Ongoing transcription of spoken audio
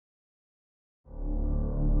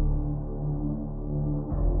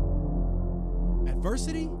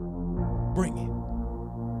adversity, bring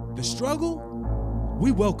it. The struggle,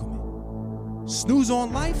 we welcome it. Snooze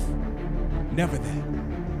on life, never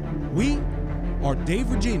that. We are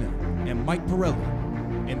Dave Regina and Mike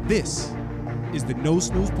Pirelli, and this is the No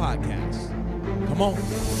Snooze Podcast. Come on.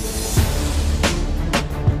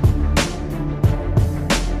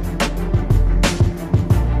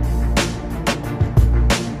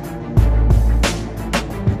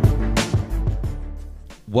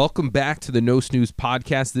 Welcome back to the No Snooze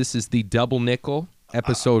Podcast. This is the Double Nickel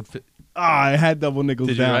episode. I had double nickels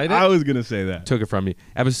Did you down. write it? I was going to say that. Took it from me.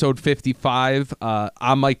 Episode 55.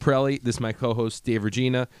 I'm Mike Pirelli. This is my co-host, Dave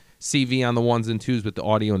Regina. CV on the ones and twos with the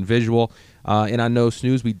audio and visual. And on No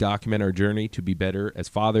Snooze, we document our journey to be better as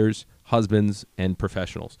fathers, husbands, and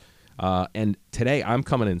professionals. And today, I'm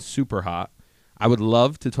coming in super hot. I would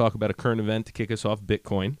love to talk about a current event to kick us off,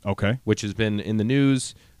 Bitcoin. Okay. Which has been in the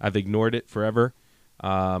news. I've ignored it forever.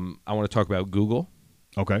 I want to talk about Google.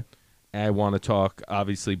 Okay. I want to talk,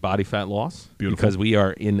 obviously, body fat loss. Beautiful. Because we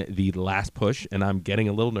are in the last push, and I'm getting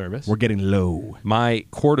a little nervous. We're getting low. My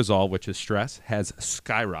cortisol, which is stress, has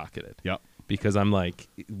skyrocketed. Yep. Because I'm like,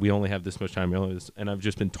 we only have this much time, and I've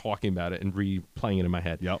just been talking about it and replaying it in my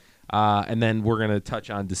head. Yep. And then we're going to touch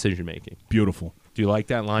on decision-making. Beautiful. Do you like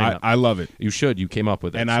that lineup? I love it. You should. You came up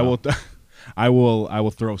with it. And so. I will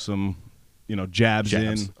throw some, jabs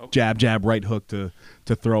in. Okay. Jab, right hook to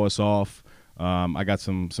throw us off. I got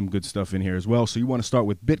some good stuff in here as well. So you want to start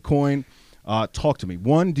with Bitcoin. Talk to me.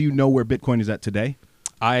 One, do you know where Bitcoin is at today?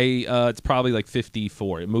 It's probably like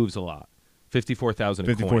 54. It moves a lot. 54,000 a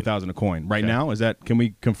coin. 54,000 a coin. Right Okay. now, can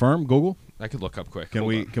we confirm Google? I could look up quick. Can Hold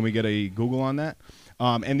we on. get a Google on that?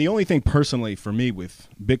 And the only thing personally for me with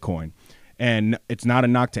Bitcoin, and it's not a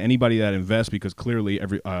knock to anybody that invests because clearly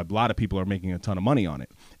a lot of people are making a ton of money on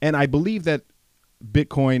it. And I believe that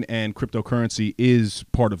Bitcoin and cryptocurrency is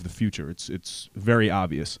part of the future. It's very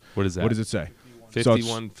obvious. What is that? What does it say?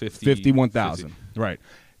 51,000. Right.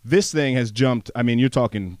 This thing has jumped. I mean, you're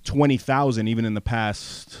talking 20,000 even in the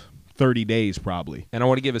past 30 days probably. And I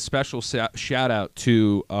want to give a special shout out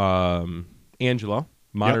to Angelo,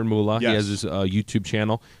 Modern Moolah. Yes. He has his YouTube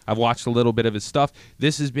channel. I've watched a little bit of his stuff.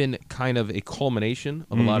 This has been kind of a culmination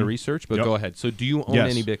of a lot of research, but go ahead. So do you own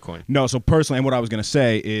any Bitcoin? No, so personally, and what I was going to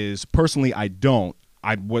say is personally I don't.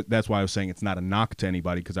 That's why I was saying it's not a knock to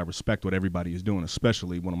anybody because I respect what everybody is doing,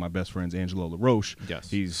 especially one of my best friends, Angelo LaRoche. Yes.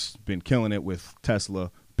 He's been killing it with Tesla,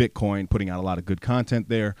 Bitcoin, putting out a lot of good content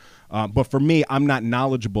there. But for me, I'm not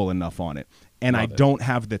knowledgeable enough on it, and I don't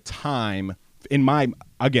have the time.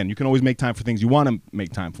 Again, you can always make time for things you want to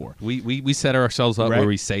make time for. We set ourselves up Right. where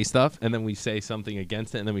we say stuff, and then we say something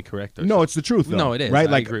against it, and then we correct ourselves. No, it's the truth, though. No, it is. Right?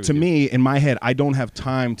 I Like, agree with to you. me, in my head, I don't have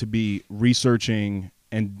time to be researching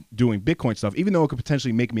and doing Bitcoin stuff, even though it could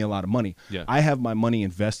potentially make me a lot of money. Yeah. I have my money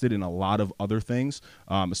invested in a lot of other things,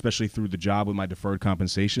 especially through the job with my deferred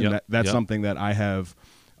compensation. Yep. That's Yep. something that I have.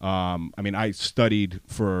 I studied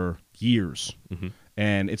for years,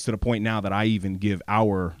 and it's to the point now that I even give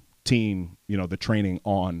our team, the training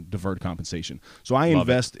on deferred compensation. So I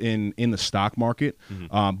invest in the stock market,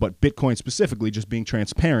 but Bitcoin specifically, just being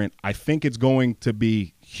transparent, I think it's going to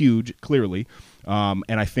be huge, clearly, and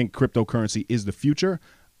I think cryptocurrency is the future.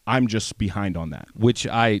 I'm just behind on that. Which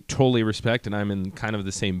I totally respect, and I'm in kind of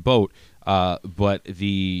the same boat. And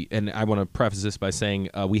I want to preface this by saying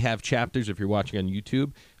we have chapters if you're watching on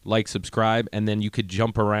YouTube. Like, subscribe, and then you could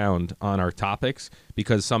jump around on our topics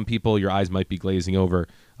because some people, your eyes might be glazing over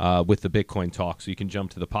with the Bitcoin talk. So you can jump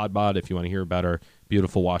to the PodBod if you want to hear about our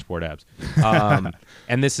beautiful washboard abs.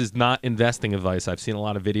 And this is not investing advice. I've seen a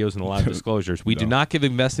lot of videos and a lot of disclosures. We do not give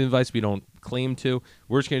investing advice. We don't claim to.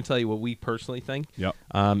 We're just going to tell you what we personally think. Yep.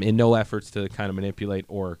 In no efforts to kind of manipulate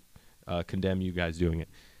or condemn you guys doing it.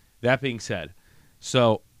 That being said,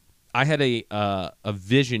 so I had a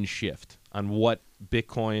vision shift on what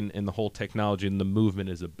Bitcoin and the whole technology and the movement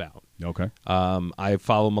is about. Okay. I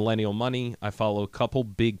follow Millennial Money. I follow a couple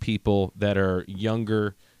big people that are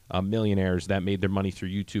younger millionaires that made their money through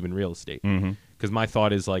YouTube and real estate. Because my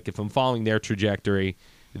thought is, like, if I'm following their trajectory,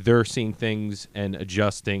 they're seeing things and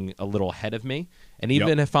adjusting a little ahead of me. And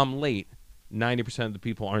even if I'm late, 90% of the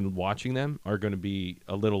people aren't watching them are going to be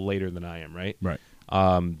a little later than I am, right? Right.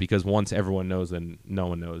 Because once everyone knows, then no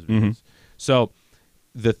one knows. So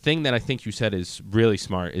the thing that I think you said is really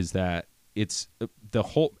smart is that it's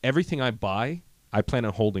everything I buy, I plan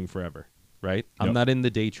on holding forever, right? I'm not in the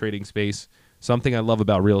day trading space. Something I love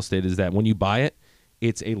about real estate is that when you buy it,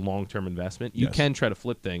 it's a long-term investment. You can try to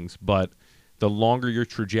flip things, but the longer your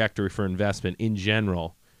trajectory for investment in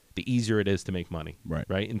general, the easier it is to make money,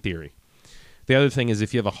 right? In theory. The other thing is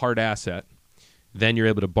if you have a hard asset, then you're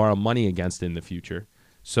able to borrow money against it in the future.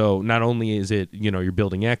 So not only is it, you're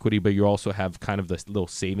building equity, but you also have kind of this little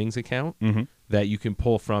savings account that you can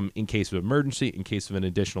pull from in case of emergency, in case of an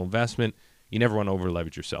additional investment. You never want to over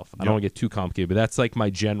leverage yourself. I don't want to get too complicated, but that's like my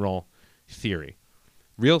general theory.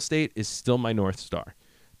 Real estate is still my North Star,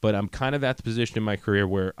 but I'm kind of at the position in my career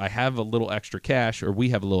where I have a little extra cash, or we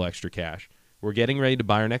have a little extra cash. We're getting ready to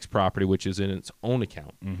buy our next property, which is in its own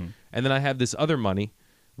account. And then I have this other money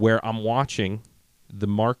where I'm watching the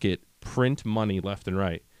market print money left and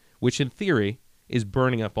right, which in theory is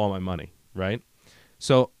burning up all my money, right?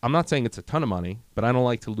 So I'm not saying it's a ton of money, but I don't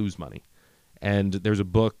like to lose money. And there's a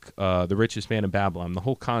book, The Richest Man in Babylon. The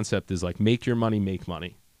whole concept is like, make your money, make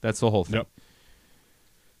money. That's the whole thing. Yep.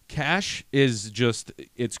 Cash is just,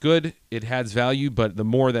 it's good, it has value, but the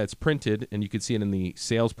more that's printed, and you can see it in the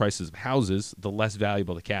sales prices of houses, the less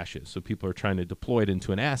valuable the cash is. So people are trying to deploy it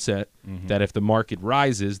into an asset that if the market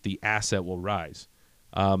rises, the asset will rise.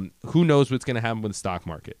 Who knows what's going to happen with the stock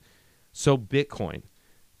market? So Bitcoin,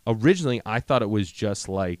 originally I thought it was just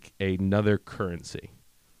like another currency.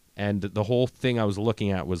 And the whole thing I was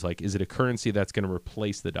looking at was like, is it a currency that's going to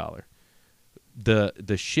replace the dollar?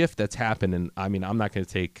 The shift that's happened, and I mean, I'm not going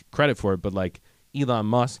to take credit for it, but like Elon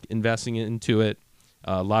Musk investing into it,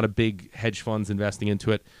 a lot of big hedge funds investing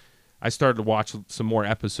into it. I started to watch some more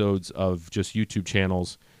episodes of just YouTube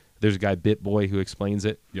channels. There's a guy, BitBoy, who explains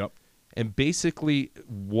it. Yep. And basically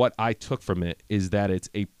what I took from it is that it's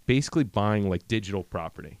basically buying like digital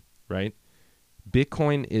property, right?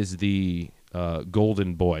 Bitcoin is the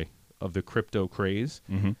golden boy of the crypto craze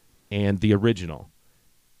and the original.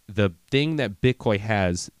 The thing that Bitcoin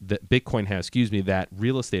has, that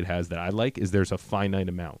real estate has that I like is there's a finite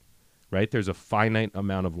amount, right? There's a finite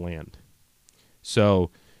amount of land.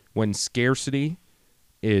 So when scarcity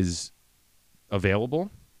is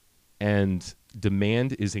available and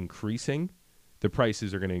demand is increasing, the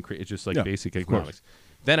prices are going to increase. It's just like basic economics.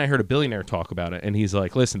 Then I heard a billionaire talk about it, and he's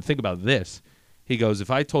like, listen, think about this. He goes,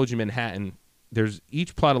 if I told you Manhattan,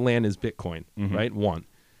 each plot of land is Bitcoin, right? One.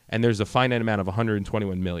 And there's a finite amount of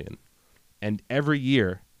 121 million. And every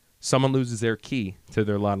year, someone loses their key to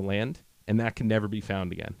their lot of land, and that can never be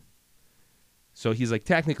found again. So he's like,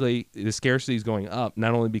 technically, the scarcity is going up,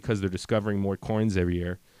 not only because they're discovering more coins every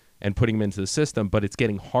year and putting them into the system, but it's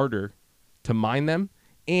getting harder to mine them,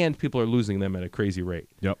 and people are losing them at a crazy rate.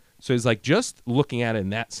 Yep. So he's like, just looking at it in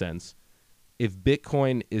that sense, if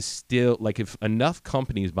Bitcoin is still, like if enough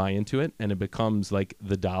companies buy into it and it becomes like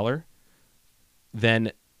the dollar,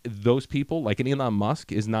 then those people, like an Elon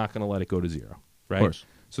Musk, is not going to let it go to zero, right? Of course.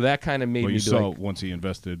 So that kind of made me you be saw like, once he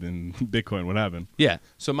invested in Bitcoin, what happened? yeah.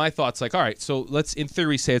 So my thought's like, all right, so let's in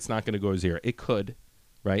theory say it's not going to go to zero. It could,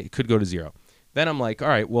 right? It could go to zero. Then I'm like, all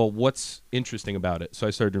right, well, what's interesting about it? So I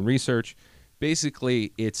started doing research.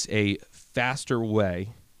 Basically, it's a faster way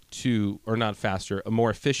or not faster, a more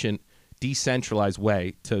efficient, decentralized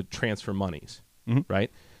way to transfer monies, right?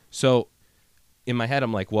 So in my head,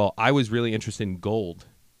 I'm like, well, I was really interested in gold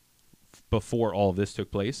before all of this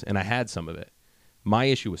took place, and I had some of it. My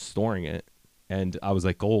issue was storing it, and I was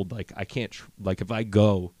like, gold, like I can't, like if I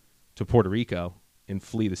go to Puerto Rico and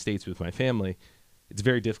flee the States with my family, it's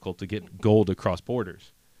very difficult to get gold across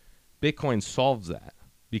borders. Bitcoin solves that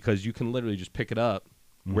because you can literally just pick it up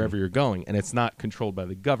wherever you're going, and it's not controlled by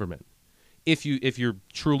the government if you're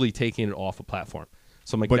truly taking it off a platform.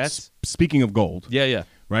 So I'm like, that's speaking of gold. Yeah.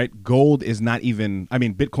 Right? Gold is not even,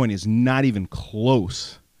 Bitcoin is not even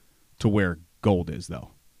close to where gold is,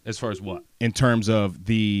 though. As far as what? In terms of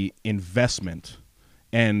the investment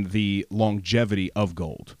and the longevity of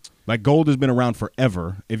gold. Like, gold has been around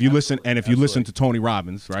forever. If you listen to Tony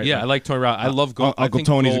Robbins, right? Yeah, I like Tony Robbins. I love gold. Uncle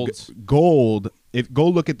Tony's gold. If go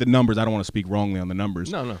look at the numbers, I don't want to speak wrongly on the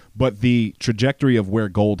numbers. No. But the trajectory of where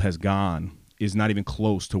gold has gone is not even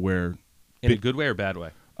close to where. In a good way or bad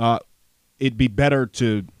way? It'd be better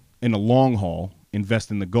to, in the long haul,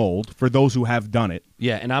 invest in the gold for those who have done it.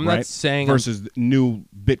 Yeah, and I'm right? not saying versus new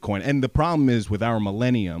Bitcoin. And the problem is with our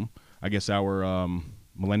millennium, I guess our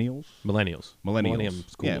millennials. Millennium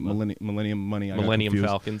school. Yeah, millennium money. Millennium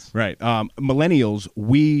Falcons. Right. Millennials.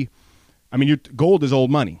 Gold is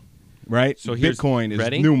old money. Right. So here's, Bitcoin is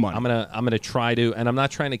ready? new money. I'm gonna try to, and I'm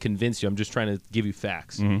not trying to convince you. I'm just trying to give you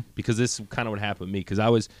facts because this is kind of what happened with me. Because I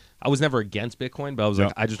was never against Bitcoin, but I was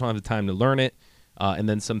like, I just don't have the time to learn it. And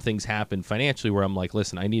then some things happened financially where I'm like,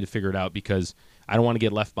 listen, I need to figure it out because I don't want to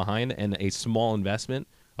get left behind. And a small investment,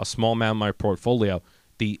 a small amount of my portfolio,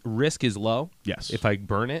 the risk is low. Yes. If I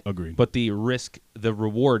burn it. Agreed. But the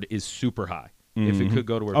reward is super high. If it could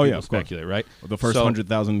go to where people speculate, right? The first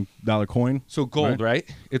 $100,000 coin. So gold, right?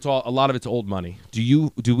 It's a lot of it's old money.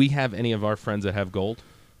 Do we have any of our friends that have gold?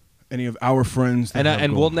 Any of our friends, that have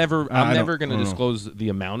and gold. we'll never. I'm never going to I don't know. disclose the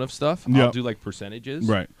amount of stuff. Yeah. I'll do like percentages.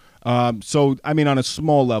 Right. So I mean, on a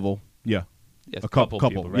small level, yeah, Yes, a couple.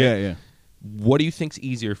 people, right? Yeah. What do you think's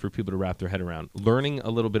easier for people to wrap their head around? Learning a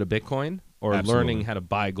little bit of Bitcoin or Absolutely. learning how to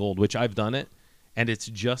buy gold, which I've done it, and it's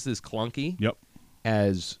just as clunky Yep.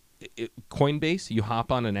 as Coinbase. You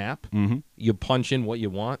hop on an app, Mm-hmm. you punch in what you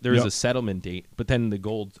want. There's Yep. a settlement date, but then the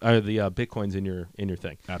gold or the Bitcoin's in your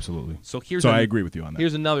thing. Absolutely. So here's I agree with you on that.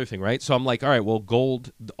 Here's another thing, right? So I'm like, all right, well,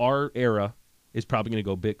 gold. Our era is probably going to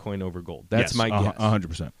go Bitcoin over gold. That's Yes, my guess.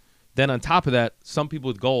 100%. Then on top of that, some people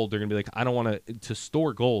with gold, they're going to be like, I don't want to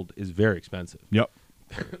store gold is very expensive. Yep.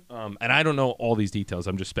 And I don't know all these details.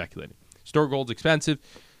 I'm just speculating. Store gold's expensive.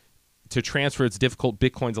 To transfer, it's difficult.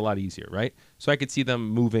 Bitcoin's a lot easier, right? So I could see them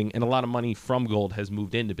moving, and a lot of money from gold has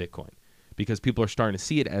moved into Bitcoin because people are starting to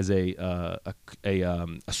see it as a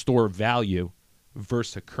store of value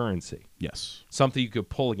versus a currency, Yes. something you could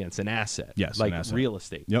pull against, an asset, Yes, like an asset. real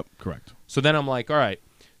estate. Yep. Correct. So then I'm like, all right,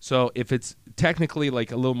 so if it's technically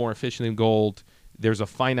like a little more efficient than gold, there's a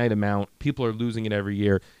finite amount. People are losing it every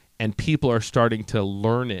year, and people are starting to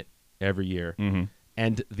learn it every year. Mm-hmm.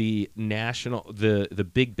 And the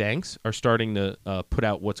big banks are starting to put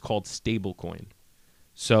out what's called stablecoin.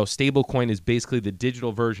 So stablecoin is basically the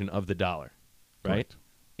digital version of the dollar, right? Correct.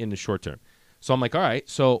 In the short term. So I'm like, all right,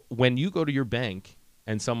 so when you go to your bank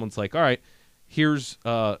and someone's like, all right, here's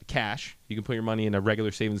cash. You can put your money in a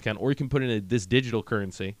regular savings account, or you can put it in this digital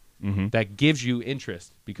currency Mm-hmm. that gives you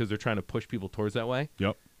interest because they're trying to push people towards that way.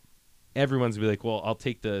 Yep. Everyone's gonna be like, well, I'll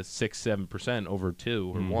take the 6-7% over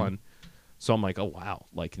 2 or Mm-hmm. 1. So I'm like, oh wow,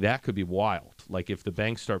 like that could be wild. Like if the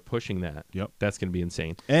banks start pushing that, Yep. that's gonna be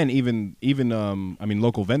insane. And even I mean,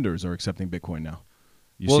 local vendors are accepting Bitcoin now.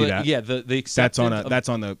 You well, see that? yeah, the That's acceptance that's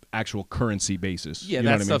on the actual currency basis. yeah, You know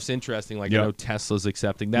that what I mean? stuff's interesting. Like Yep. I know Tesla's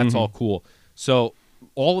accepting. That's Mhm. all cool. So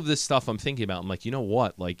all of this stuff I'm thinking about, I'm like, you know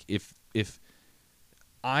what? Like if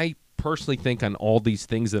I personally think on all these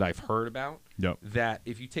things that I've heard about, Yep. that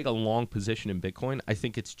if you take a long position in Bitcoin, I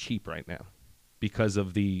think it's cheap right now because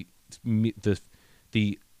of the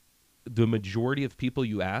majority of people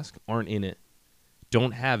you ask aren't in it,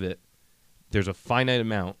 don't have it. There's a finite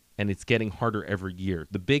amount, and it's getting harder every year.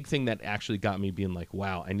 The big thing that actually got me being like,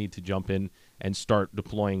 wow, I need to jump in and start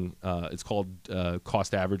deploying. It's called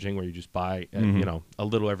cost averaging, where you just buy a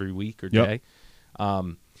little every week or Yep. day.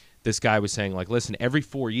 This guy was saying, like, listen, every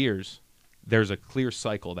 4 years, there's a clear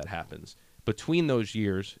cycle that happens. Between those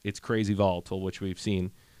years, it's crazy volatile, which we've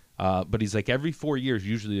seen. But he's like, every 4 years,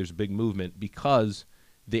 usually there's a big movement because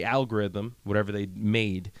the algorithm, whatever they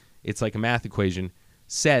made, it's like a math equation,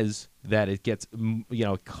 says that it gets,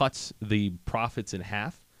 it cuts the profits in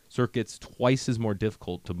half. So it gets twice as more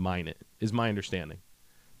difficult to mine it, is my understanding.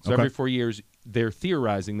 So Okay. every 4 years, they're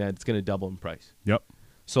theorizing that it's going to double in price. Yep.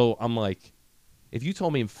 So I'm like, if you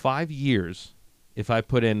told me in 5 years, if I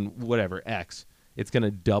put in whatever, X, it's going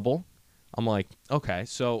to double, I'm like, okay,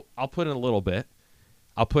 so I'll put in a little bit.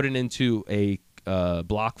 I'll put it into a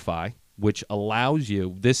BlockFi, which allows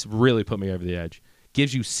you, this really put me over the edge,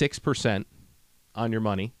 gives you 6% on your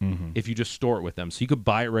money if you just store it with them. So you could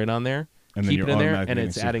buy it right on there, And then keep you're it in there, automatically and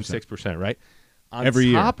it's getting adding 6%. 6%, right? On Every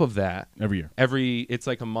year. top of that, Every year. it's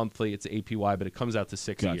like a monthly, it's APY, but it comes out to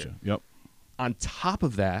 6 a year. Gotcha. Yep. On top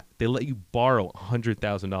of that, they let you borrow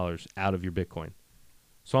 $100,000 out of your Bitcoin.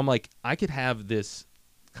 So I'm like, I could have this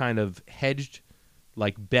kind of hedged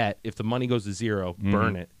like bet. If the money goes to zero,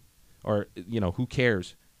 burn it, or who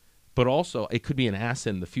cares? But also, it could be an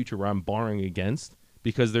asset in the future where I'm borrowing against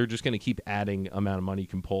because they're just going to keep adding amount of money you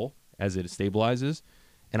can pull as it stabilizes,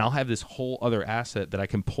 and I'll have this whole other asset that I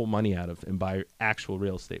can pull money out of and buy actual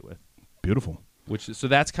real estate with. Beautiful. So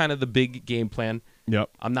that's kind of the big game plan. Yep.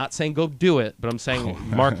 I'm not saying go do it, but I'm saying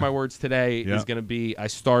mark my words today Yeah. is going to be I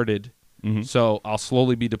started. So I'll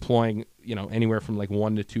slowly be deploying, anywhere from like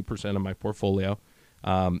 1% to 2% of my portfolio.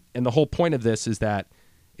 And the whole point of this is that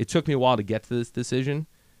it took me a while to get to this decision,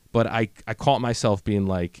 but I caught myself being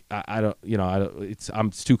like,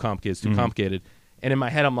 it's too complicated. It's too complicated. And in my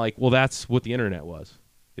head, I'm like, well, that's what the internet was.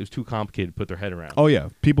 It was too complicated to put their head around. Oh yeah,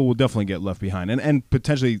 people will definitely get left behind, and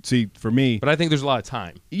potentially see for me. But I think there's a lot of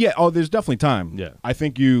time. Yeah. Oh, there's definitely time. Yeah. I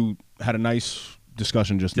think you had a nice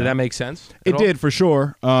discussion just Did now. that make sense? It did for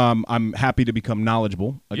sure. I'm happy to become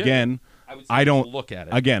knowledgeable. Yeah. Again, I would say I don't look at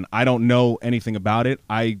it. Again, I don't know anything about it.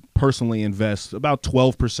 I personally invest about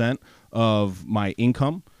 12% of my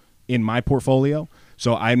income in my portfolio.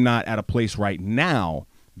 So I'm not at a place right now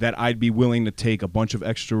that I'd be willing to take a bunch of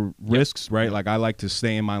extra risks, right? Like I like to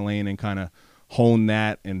stay in my lane and kind of hone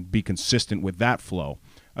that and be consistent with that flow.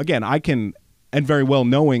 Again, I can, and very well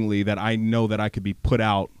knowingly that I know that I could be put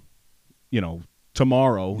out,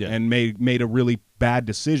 tomorrow Yeah. and made a really bad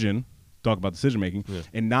decision. Talk about decision making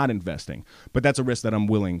and not investing, but that's a risk that I'm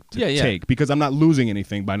willing to take because I'm not losing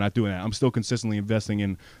anything by not doing that. I'm still consistently investing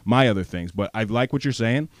in my other things. But I like what you're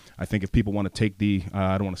saying. I think if people want to take the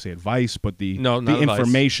I don't want to say advice, but the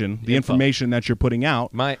information, information that you're putting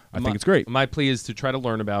out, I think it's great. My plea is to try to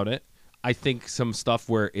learn about it. I think some stuff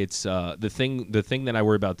where it's the thing that I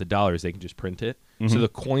worry about the dollar is they can just print it. So the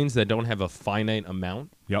coins that don't have a finite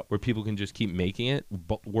amount, where people can just keep making it,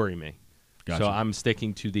 worry me. Gotcha. So I'm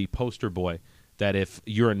sticking to the poster boy that if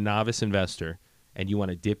you're a novice investor and you want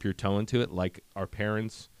to dip your toe into it, like our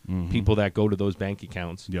parents, people that go to those bank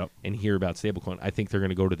accounts and hear about stablecoin, I think they're going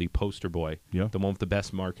to go to the poster boy, the one with the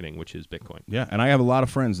best marketing, which is Bitcoin. Yeah, and I have a lot of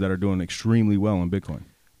friends that are doing extremely well in Bitcoin.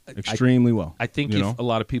 Extremely well. I think if a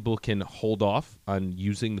lot of people can hold off on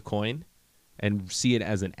using the coin and see it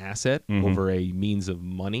as an asset over a means of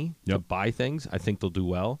money to buy things, I think they'll do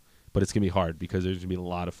well. But it's going to be hard because there's going to be a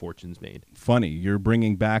lot of fortunes made. Funny. You're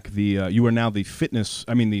bringing back the you are now the finance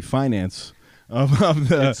of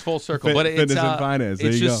the it's full circle. But fitness and finance.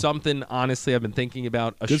 It's just something, honestly, I've been thinking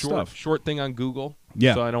about. Short thing on Google.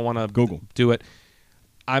 Yeah. So I don't want to do it.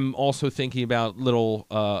 I'm also thinking about little,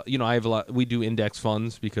 I have a lot. We do index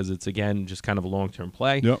funds because it's, again, just kind of a long-term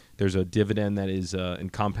play. Yep. There's a dividend that is in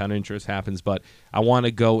compound interest happens. But I want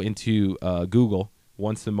to go into Google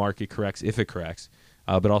once the market corrects, if it corrects.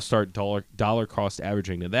 But I'll start dollar cost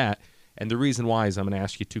averaging to that. And the reason why is I'm going to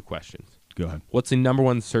ask you two questions. Go ahead. What's the number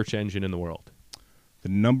one search engine in the world? The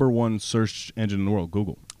number one search engine in the world,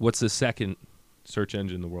 Google. What's the second search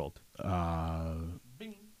engine in the world?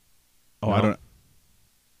 Bing. Oh, I don't.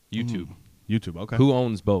 YouTube. YouTube. Okay. Who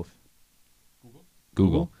owns both?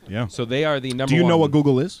 Google. Yeah. So they are the number one. Do you know what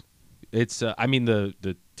Google is? It's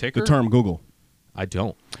the ticker. The term Google. I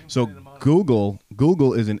don't. So Google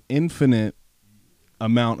is an infinite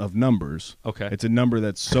amount of numbers. Okay. It's a number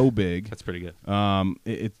that's so big. That's pretty good.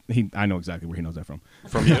 I know exactly where he knows that from.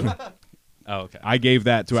 From you? Oh, okay. I gave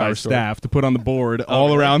that to our staff to put on the board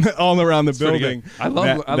all around the building. I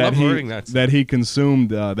love learning that stuff. That he consumed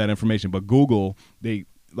that information. But Google,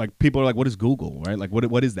 people are like, what is Google, right? Like,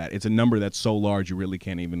 what is that? It's a number that's so large you really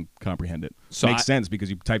can't even comprehend it. So makes sense because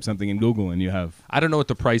you type something in Google and you have. I don't know what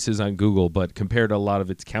the price is on Google, but compared to a lot of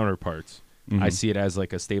its counterparts, I see it as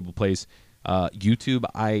like a stable place. YouTube,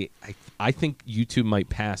 I think YouTube might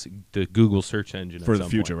pass the Google search engine for the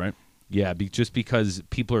future, right? Yeah, just because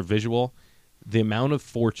people are visual. The amount of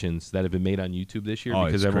fortunes that have been made on YouTube this year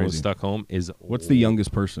because everyone was stuck home is. What's the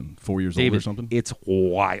youngest person? 4 years old or something? It's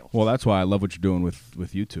wild. Well, that's why I love what you're doing with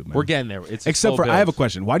YouTube, man. We're getting there. Except for, I have a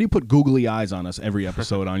question. Why do you put googly eyes on us every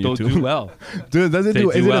episode on YouTube? They'll do well. Is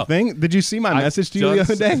it a thing? Did you see my message to you the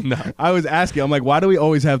other day? No. I was asking. I'm like, why do we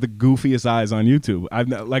always have the goofiest eyes on YouTube?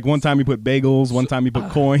 Like one time you put bagels, one time you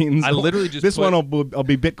put coins. I literally just this one will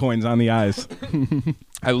be Bitcoins on the eyes.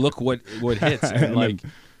 I look what hits and like.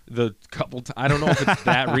 The couple I don't know if it's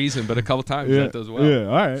that reason, but a couple times that does well. Yeah,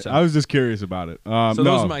 all right. So, I was just curious about it. So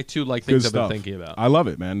those are my two things I've been thinking about. I love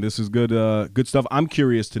it, man. This is good good stuff. I'm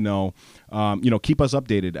curious to know, keep us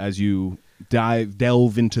updated as you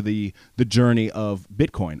delve into the journey of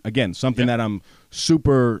Bitcoin. Again, something that I'm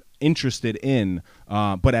super interested in,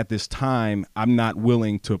 but at this time, I'm not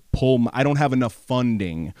willing to pull. I don't have enough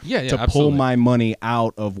funding to pull my money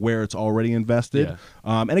out of where it's already invested.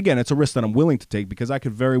 Yeah. And again, it's a risk that I'm willing to take because I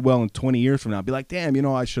could very well in 20 years from now be like, damn,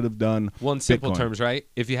 I should have done. Well, in simple Bitcoin. terms, right?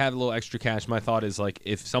 If you have a little extra cash, my thought is like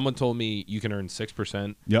if someone told me you can earn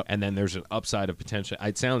 6%, and then there's an upside of potential.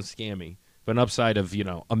 It sounds scammy. But an upside of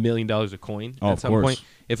 $1 million a coin at some point.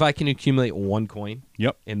 If I can accumulate one coin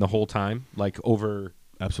in the whole time, like over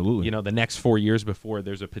absolutely the next 4 years before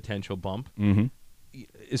there's a potential bump. Mm-hmm.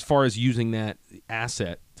 As far as using that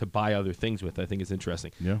asset to buy other things with, I think it's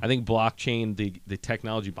interesting. Yeah. I think blockchain, the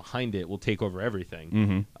technology behind it will take over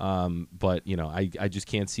everything. Mm-hmm. But I just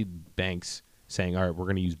can't see banks saying, all right, we're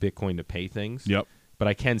going to use Bitcoin to pay things. Yep. But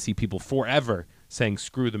I can see people forever saying,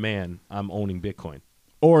 screw the man, I'm owning Bitcoin.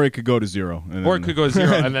 Or it could go to zero. And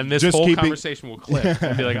then this whole conversation will click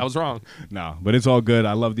and be like, I was wrong. No, but it's all good.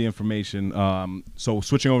 I love the information. So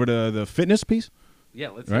switching over to the fitness piece. Yeah,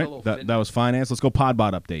 let's right? get a little fitness. That was finance. Let's go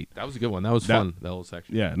Podbot update. That was a good one. That was fun, that whole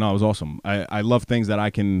section. Yeah, no, it was awesome. I love things that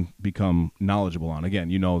I can become knowledgeable on.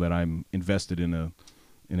 Again, you know that I'm invested in a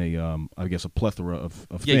I guess a plethora of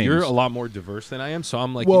things. Yeah, you're a lot more diverse than I am, so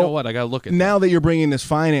I'm like, you know what? I got to look at now that you're bringing this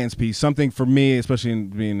finance piece, something for me, especially in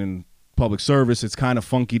being in public service, it's kind of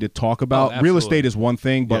funky to talk about. Real estate is one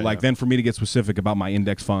thing, but then for me to get specific about my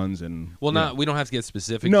index funds and we don't have to get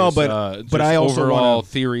specific. No, just, but I also overall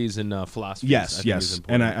theories and philosophies. Yes,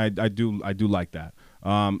 and I do like that.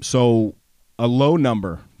 So a low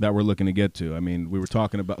number that we're looking to get to. I mean, we were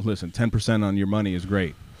talking about, listen, 10% on your money is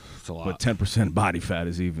great. It's a lot. But 10% body fat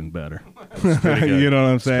is even better. Pretty good. You know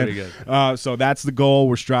what I'm saying? Pretty good. So that's the goal.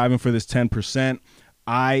 We're striving for this 10%.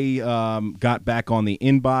 I got back on the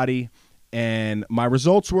InBody, and my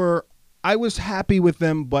results were, I was happy with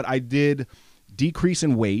them, but I did decrease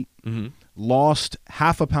in weight, lost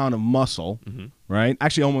half a pound of muscle, right?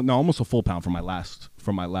 Actually, almost a full pound from my last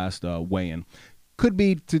weigh-in. Could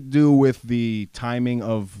be to do with the timing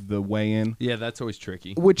of the weigh-in. Yeah, that's always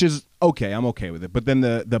tricky. Which is okay. I'm okay with it. But then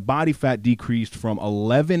the body fat decreased from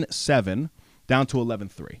 11.7 down to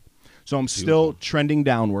 11.3. So I'm still trending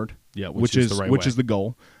downward. Yeah, which is the right which way. is the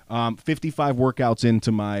goal. 55 workouts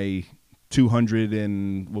into my 200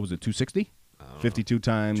 and what was it? 260? 52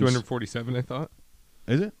 times 247, I thought.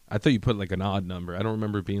 Is it? I thought you put like an odd number. I don't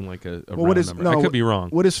remember it being like a Well, round number. I could be wrong.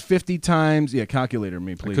 What is 50 times? Yeah, calculator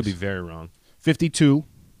me, please. I could be very wrong. 52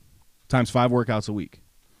 times 5 workouts a week.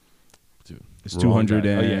 Dude, It's wrong guy.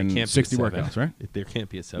 260 7. workouts, right? There can't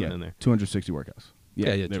be a 7 in there. 260 workouts. Yeah,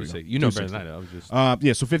 there we go. 260. You know better 260. than I know. I was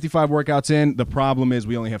just So 55 workouts in. The problem is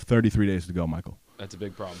we only have 33 days to go, Michael. that's a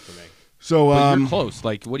big problem for me. So But you're close.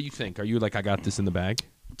 Like, what do you think? Are you like, I got this in the bag?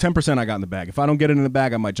 10% I got in the bag. If I don't get it in the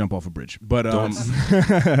bag, I might jump off a bridge. But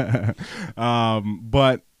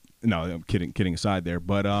but no, I'm kidding aside there.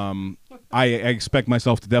 But I expect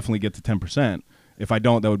myself to definitely get to 10%. If I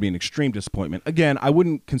don't, that would be an extreme disappointment. Again, I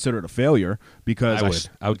wouldn't consider it a failure because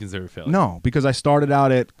I would consider it a failure. No, because I started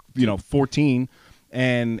out at 14,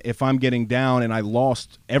 and if I'm getting down and I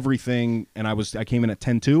lost everything and I came in at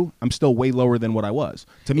 10.2, I'm still way lower than what I was.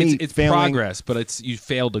 To me, it's failing, progress, but you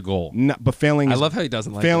failed a goal. No, but failing. I is, love how he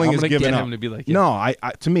doesn't like failing it. I'm is gonna giving get up. him to be like, no, I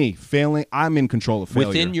to me, failing. I'm in control of failure.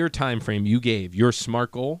 within your time frame you gave your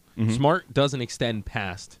SMART goal. SMART doesn't extend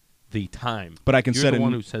past the time. But I can You're set the it.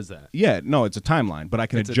 one who says that. Yeah, no, it's a timeline, but I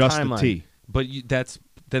can It's a adjust the timeline. T. But that's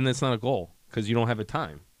not a goal because you don't have a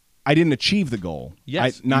time. I didn't achieve the goal.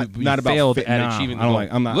 Yes, not you about failed fit, at nah, achieving the I don't goal.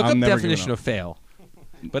 like. I'm not. Look I'm up never definition giving of fail.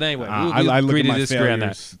 But anyway, I we'll look agree at to my disagree on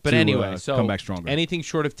that. failures But to, anyway, so come back stronger. anything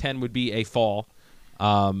short of 10 would be a fall,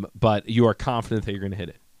 but you are confident that you're going to hit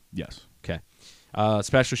it. Yes. Okay.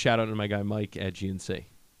 Special shout out to my guy Mike at GNC.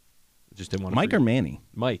 Just didn't want to Mike forget. or Manny?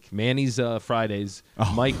 Mike. Manny's Fridays.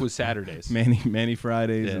 Oh. Mike was Saturdays. Manny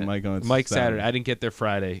Fridays Yeah. and Mike on Mike Saturday. I didn't get there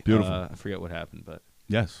Friday. Beautiful. I forget what happened, but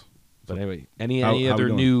Yes. anyway, any How we other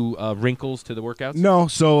doing? new wrinkles to the workouts? No.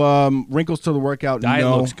 So wrinkles to the workout. Diet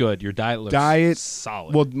no. looks good. Your diet looks Diet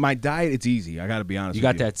solid. Well, my diet, it's easy. I got to be honest. you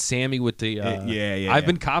with got that Sammy with the. I've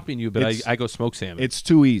been copying you, but It's- I go smoke salmon. It's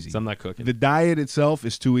too easy. So I'm not cooking. The diet itself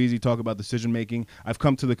is too easy. Talk about decision making. I've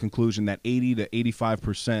come to the conclusion that 80 to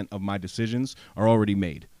 85% of my decisions are already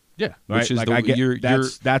made. yeah, Right? which is Like, the I get- your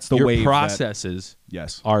that's the your wave that- processes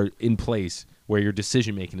Yes. are in place where your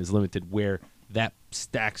decision making is limited, where that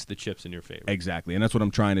stacks the chips in your favor. Exactly, and that's what I'm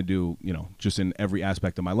trying to do. Just in every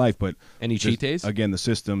aspect of my life. But Any cheat days? Again, the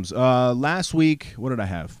systems. Last week, what did I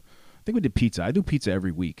have? I think we did pizza. I do pizza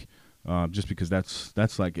every week, just because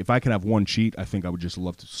that's like if I could have one cheat, I think I would just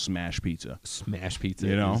love to smash pizza. Smash pizza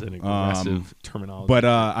You know, is an aggressive terminology. But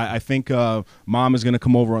I think Mom is going to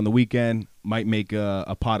come over on the weekend. Might make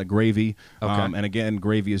a pot of gravy. Okay. And again,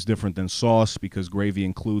 gravy is different than sauce because gravy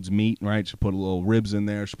includes meat, right? She put a little ribs in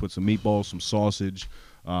there. She put some meatballs, some sausage.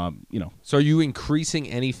 So are you increasing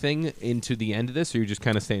anything into the end of this, or you're just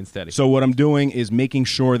kind of staying steady? So what I'm doing is making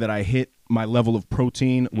sure that I hit my level of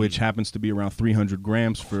protein, which happens to be around 300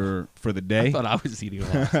 grams for the day. I thought I was eating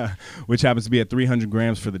a lot. Which happens to be at 300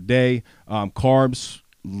 grams for the day. Carbs,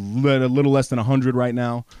 a little less than 100 right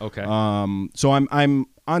now. Okay. So I'm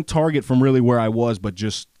on target from really where I was, but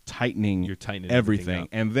just tightening. You're tightening everything. up.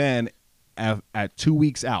 And then at 2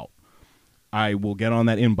 weeks out, I will get on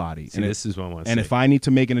that InBody. See, this is what I want to And say. if I need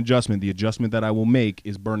to make an adjustment, the adjustment that I will make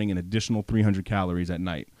is burning an additional 300 calories at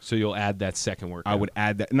night. So you'll add that second workout. I would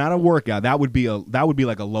add that, not a workout. That would be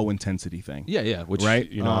like a low intensity thing. Yeah, which Right.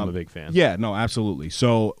 I'm a big fan. Yeah, no, absolutely.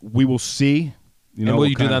 So we will see. And will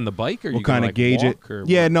you do that on the bike, or we'll you kind gonna, of gauge walk, it? or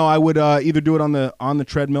Yeah, what? no, I would either do it on the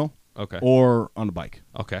treadmill, Okay. or on the bike.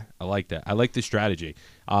 Okay, I like that. I like the strategy.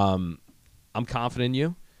 I'm confident in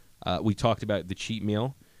you. We talked about the cheat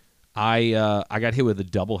meal. I got hit with a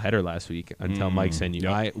double header last week until Mike sent you.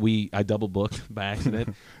 Yep. I double booked by accident.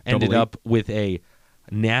 Double Ended eight. up with a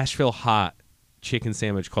Nashville hot chicken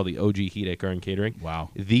sandwich called the OG Heat at Garden Catering. Wow.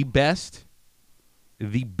 The best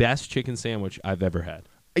chicken sandwich I've ever had.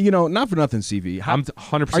 Not for nothing, CV. I'm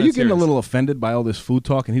 100%. Are you getting serious. a little offended by all this food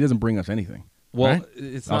talk? And he doesn't bring us anything. Well, right?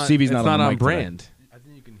 it's Oh, not. CV's it's not not on the on mic today. brand. I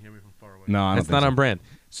think you can hear me from far away. No, I don't It's think not so. on brand.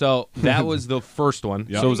 So that was the first one.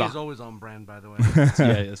 Yep. So it was He's always on brand, by the way.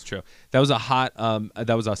 yeah, that's true. That was a hot.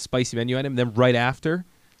 That was a spicy menu item. Then right after,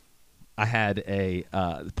 I had a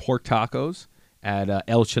pork tacos at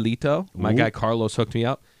El Chalito. My Ooh. guy Carlos hooked me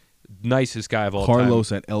up. Nicest guy of all time.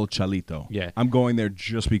 Carlos at El Chalito. Yeah. I'm going there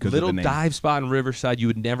just because Little of the name. dive spot in Riverside. You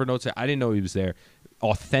would never know. I didn't know he was there.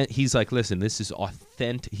 He's like, listen, this is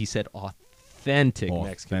authentic. He said authentic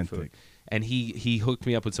Mexican food. Authentic. And he hooked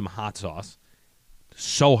me up with some hot sauce.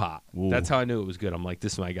 So hot. Ooh. That's how I knew it was good. I'm like,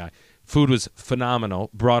 this is my guy. Food was phenomenal.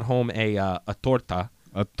 Brought home a torta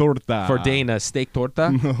A torta. for Dana, steak torta.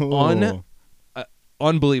 No.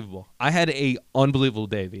 Unbelievable. I had a unbelievable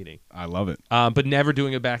day of eating. I love it. But never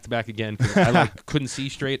doing it back to back again because I couldn't see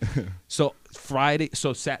straight. So Friday,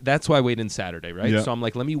 that's why I weighed in Saturday, right? Yeah. So I'm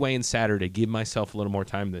like, let me weigh in Saturday, give myself a little more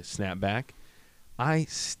time to snap back. I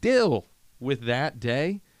still, with that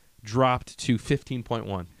day, dropped to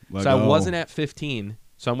 15.1. Let So I go. wasn't at 15.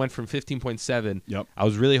 So I went from 15.7. Yep. I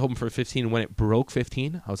was really hoping for 15. When it broke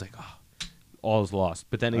 15, I was like, oh, all is lost.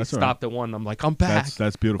 But then it That's all stopped at 1. I'm like, I'm back.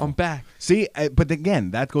 That's beautiful. I'm back. See, but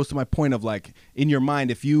again, that goes to my point of like in your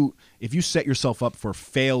mind, if you set yourself up for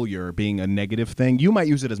failure being a negative thing, you might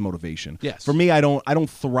use it as motivation. Yes. For me, I don't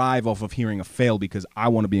thrive off of hearing a fail because I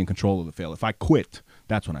want to be in control of the fail. If I quit,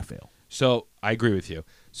 that's when I fail. So I agree with you.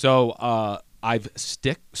 So I've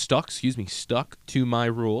stuck to my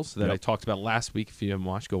rules that Yep. I talked about last week. If you haven't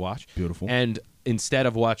watched, go watch. Beautiful. And instead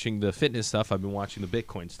of watching the fitness stuff, I've been watching the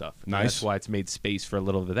Bitcoin stuff. And Nice. That's why it's made space for a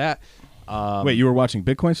little bit of that. Wait, you were watching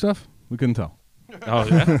Bitcoin stuff? We couldn't tell. Oh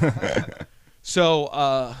yeah.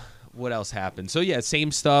 So what else happened? So yeah,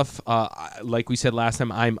 same stuff. Like we said last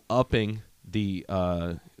time, I'm upping the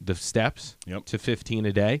steps Yep. to 15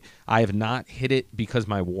 a day. I have not hit it because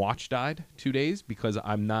my watch died 2 days because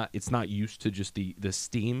it's not used to just the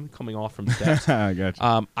steam coming off from steps. I got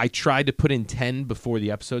you. I tried to put in 10 before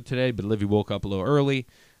the episode today, but Livy woke up a little early.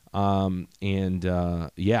 Yeah,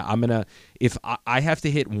 I'm gonna if I have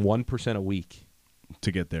to hit 1% a week. To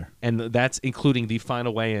get there. And that's including the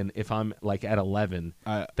final weigh-in. If I'm like at 11,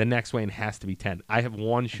 the next weigh-in has to be 10. I have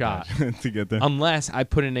one shot. to get there. Unless I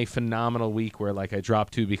put in a phenomenal week where like I drop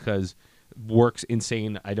 2 because work's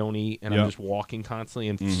insane, I don't eat, and I'm Yep. just walking constantly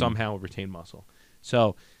and somehow retain muscle.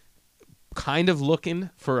 So kind of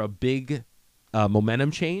looking for a big momentum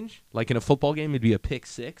change. Like in a football game, it'd be a pick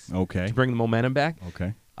 6 Okay. to bring the momentum back.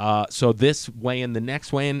 Okay. So this weigh-in, the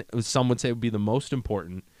next weigh-in, some would say would be the most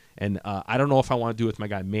important. And I don't know if I want to do it with my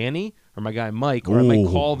guy Manny or my guy Mike, or I might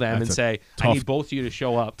Ooh, call them and that's a say, I tough- need both of you to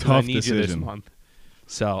show up because I tough need you this decision. month.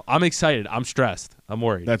 So I'm excited. I'm stressed. I'm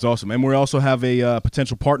worried. That's awesome. And we also have a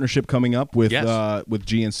potential partnership coming up with Yes. with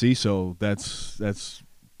GNC, so that's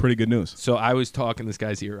pretty good news. So I was talking this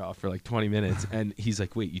guy's ear off for like 20 minutes, and he's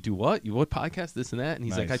like, wait, you do what? You what podcast, this and that? And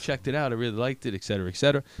he's like, I Nice. checked it out. I really liked it, et cetera, et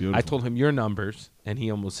cetera. Beautiful. I told him your numbers, and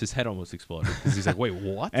his head almost exploded because he's like, wait,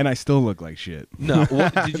 what? And I still look like shit. No.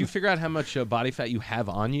 Did you figure out how much body fat you have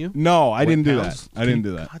on you? No, I What didn't do that. pounds? I didn't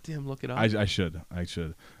do that. Goddamn, look it up. I should.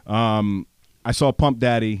 I saw Pump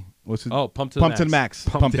Daddy. What's his? Oh, Pump to the Max.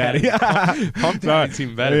 Pump Daddy. Pump Daddy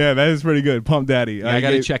seemed better. Yeah, that is pretty good. Pump Daddy. Yeah, I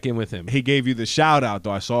got to check in with him. He gave you the shout out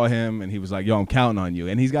though. I saw him and he was like, "Yo, I'm counting on you."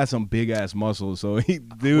 And he's got some big ass muscles, so What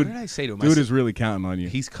did I say to him? I dude said- is really counting on you.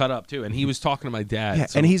 He's cut up too, and he was talking to my dad. Yeah,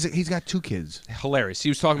 so- and he's got 2 kids. hilarious. He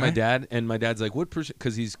was talking to my Right. dad, and my dad's like, "What percent?"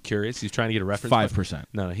 Because he's curious. He's trying to get a reference. 5%.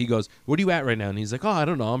 No, he goes, "What are you at right now?" And he's like, "Oh, I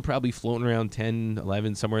don't know. I'm probably floating around 10,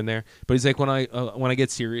 11, somewhere in there." But he's like, when I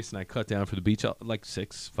get serious and I cut down for the beach, like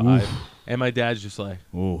 6, 5, and my dad's just like,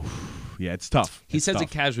 Oh, yeah, it's tough. he It's says tough. it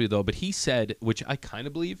casually though, but he said, which I kind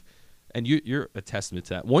of believe, and you're a testament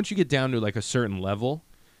to that. Once you get down to like a certain level,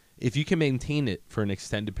 if you can maintain it for an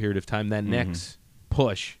extended period of time, that next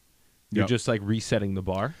push, you're Yep. just like resetting the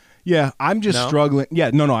bar. Yeah, I'm just No? struggling.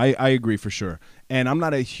 Yeah, no, I agree for sure. And I'm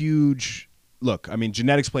not a huge look. I mean,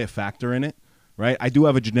 genetics play a factor in it, right? I do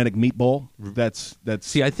have a genetic meatball. That's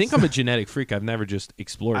See, I think I'm a genetic freak. I've never just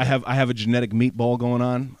explored. I it. have a genetic meatball going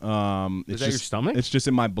on. Is It's that your just, stomach? It's just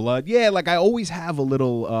in my blood. Yeah, like I always have a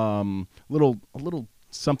little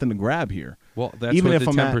something to grab here. Well, that's what the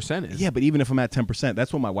 10% is. Yeah, but even if I'm at 10%,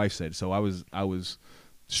 that's what my wife said. So I was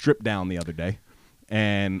stripped down the other day.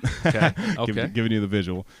 And Okay, okay. giving you the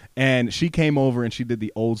visual. And she came over and she did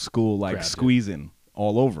the old school like Grabbed it. squeezing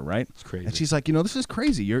all over, right? It's crazy. And she's like, this is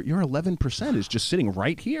crazy. Your 11% is just sitting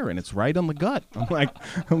right here and it's right on the gut.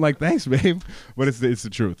 I'm like, thanks, babe. But it's the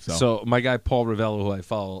truth. So my guy Paul Ravello, who I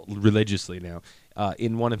follow religiously now,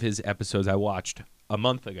 in one of his episodes I watched a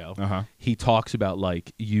month ago, he talks about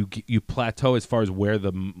like you plateau as far as where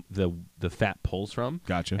the fat pulls from.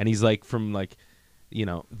 Gotcha. And he's like from like you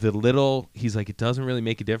know, the little, he's like, it doesn't really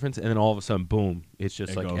make a difference. And then all of a sudden, boom, it's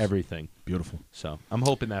just It like goes. everything. Beautiful. So I'm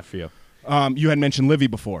hoping that for you. You had mentioned Livy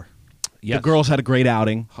before. Yes. The girls had a great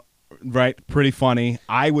outing, right? Pretty funny.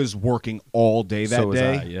 I was working all day that So was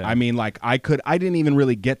day. I, yeah. I mean, like I didn't even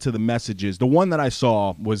really get to the messages. The one that I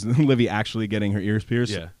saw was Livy actually getting her ears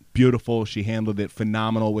pierced. Yeah. Beautiful. She handled it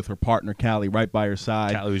phenomenal with her partner, Callie, right by her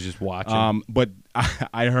side. Callie was just watching. But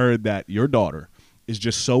I heard that your daughter is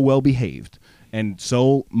just so well behaved and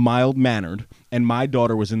so mild mannered. And my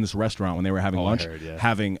daughter was in this restaurant when they were having Oh, I lunch, heard, yeah.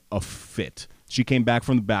 having a fit. She came back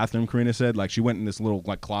from the bathroom, Karina said, like she went in this little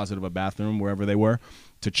like closet of a bathroom wherever they were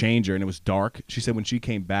to change her, and it was dark. She said when she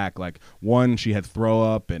came back, like one, she had throw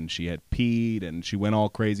up and she had peed and she went all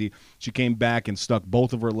crazy. She came back and stuck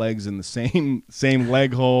both of her legs in the same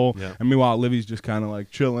leg hole. Yeah. And meanwhile, Livy's just kind of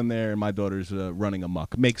like chilling there, and my daughter's running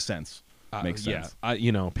amok. Makes sense. Makes sense. Yeah,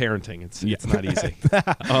 you know, parenting, it's not easy.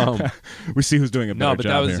 We see who's doing a better No, but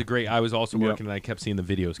job that was here. a great. I was also Yep. working, and I kept seeing the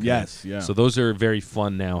videos. come Yes, in. yeah. So those are very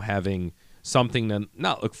fun now, having something to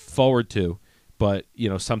not look forward to, but you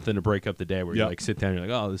know, something to break up the day where you Yep. like sit down, and you're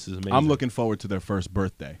like, oh, this is amazing. I'm looking forward to their first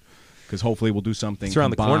birthday because hopefully we'll do something It's around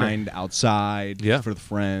the corner. combined outside Yeah. for the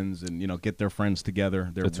friends and, you know, get their friends together,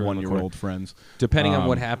 their That's around the corner. 1-year-old friends. Depending on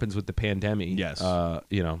what happens with the pandemic. Yes.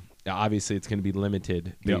 You know, obviously it's going to be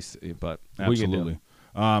limited. Yep. But what you gonna do?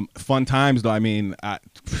 Absolutely. Fun times, though. I mean,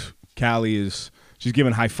 Callie she's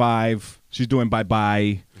giving high five. She's doing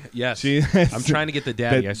bye-bye. Yes. She- I'm trying to get the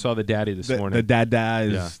daddy. The- I saw the daddy this morning. The dada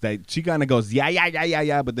is Yeah. that she kind of goes,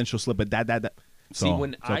 yeah, but then she'll slip a da. So, See,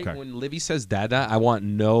 when it's okay. when Livy says "dada," I want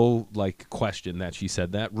no like question that she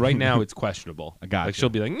said that. Right now, it's questionable. I gotcha. Like she'll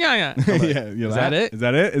be like, "Yeah." I'm like, yeah, you is know that it? Is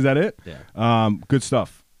that it? Yeah. Good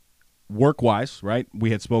stuff. Work-wise, right?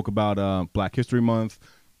 We had spoke about Black History Month.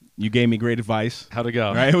 You gave me great advice. How'd it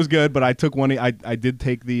go? Right, it was good, but I took one. I did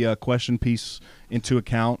take the question piece into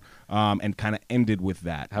account and kind of ended with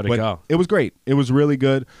that. How'd it But go? It was great. It was really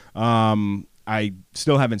good. I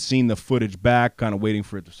still haven't seen the footage back. Kind of waiting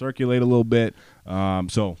for it to circulate a little bit.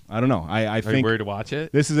 So I don't know. I Are you think worried to watch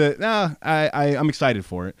it? this is I'm excited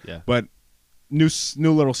for it. Yeah. But new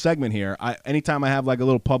little segment here. Anytime I have like a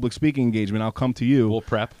little public speaking engagement, I'll come to you. We'll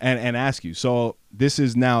prep. and ask you. So this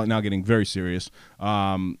is now getting very serious.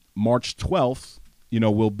 March 12th,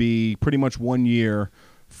 will be pretty much 1 year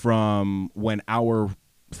from when our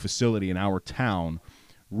facility in our town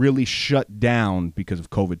really shut down because of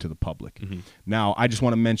COVID to the public. Mm-hmm. Now, I just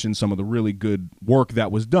want to mention some of the really good work that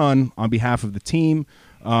was done on behalf of the team.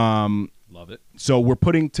 Love it. So we're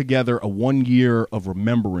putting together a 1 year of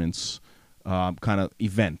remembrance kind of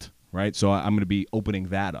event, right? So I'm going to be opening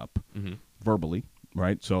that up verbally,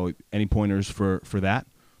 right? So any pointers for that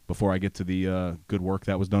before I get to the good work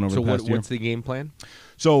that was done over the past year? What's the game plan?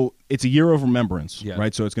 So it's a year of remembrance, Yeah.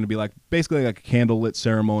 right? So it's going to be like basically like a candlelit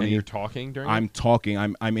ceremony. And you're talking during I'm it? talking.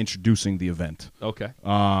 I'm introducing the event. Okay.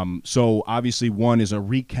 So obviously one is a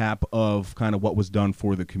recap of kind of what was done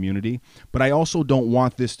for the community, but I also don't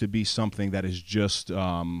want this to be something that is just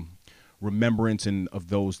remembrance of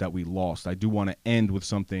those that we lost. I do want to end with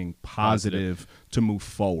something positive to move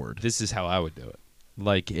forward. This is how I would do it.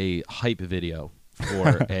 Like a hype video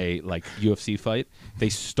for a like UFC fight. They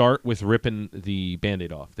start with ripping the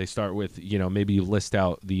Band-Aid off. They start with, maybe you list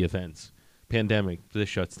out the events. Pandemic, this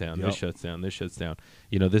shuts down, Yep. this shuts down, this shuts down.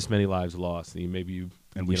 This many lives lost. And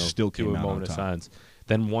we still do came a out on moment of top. silence.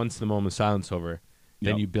 Then once the moment of silence is over,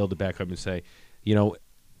 then Yep. you build it back up and say,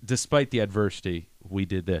 despite the adversity, we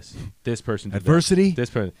did this. This person did Adversity? that. This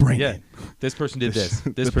person, Bring yeah. it. This person did this.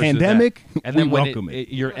 This The person pandemic, did that. And we then when welcome it.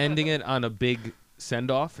 you're ending it on a big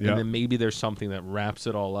send off, Yep. and then maybe there's something that wraps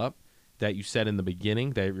it all up that you said in the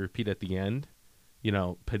beginning that you repeat at the end.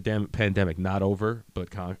 Pandemic not over, but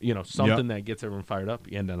something that gets everyone fired up.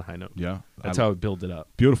 You end on a high note. Yeah. That's how I build it up.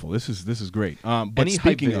 Beautiful. This is great. But Any hype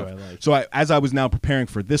speaking video of, I like. so as I was now preparing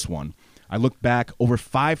for this one, I looked back over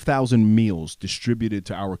 5,000 meals distributed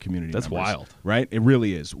to our community. That's members, wild. right? It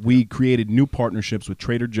really is. We created new partnerships with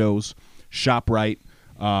Trader Joe's, ShopRite,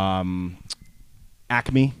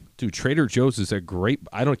 Acme. Dude, Trader Joe's is a great.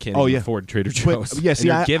 I can't Oh, even yeah. afford Trader But, Joe's. yeah, And see,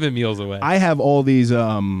 you're giving meals away. I have all these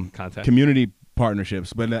Contacts. community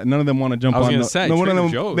partnerships, but none of them want to jump I was on. gonna say, no one of Trader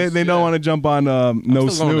them. Joe's, They don't yeah. want to jump on no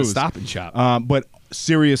still going to snooze. Stop and Shop. But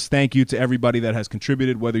serious thank you to everybody that has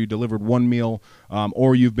contributed, whether you delivered one meal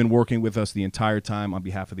or you've been working with us the entire time on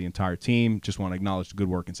behalf of the entire team. Just want to acknowledge the good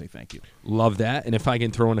work and say thank you. Love that. And if I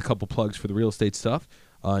can throw in a couple plugs for the real estate stuff,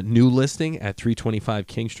 new listing at 325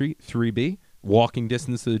 King Street, 3B. Walking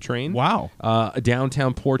distance to the train. Wow.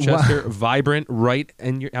 Downtown Portchester, vibrant, right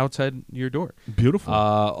and you're outside your door. Beautiful.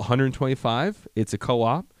 125. It's a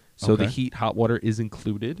co-op, so the Okay. heat, hot water is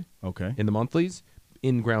included Okay. in the monthlies.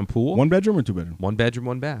 in-ground pool. 1 bedroom or 2 bedroom? 1 bedroom,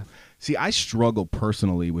 1 bath. See, I struggle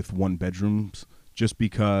personally with 1 bedrooms just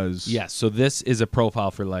because. Yes, so this is a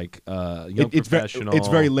profile for like young professional. It's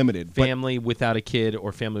very limited. Family without a kid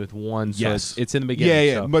or family with one. So Yes. it's in the beginning. Yeah,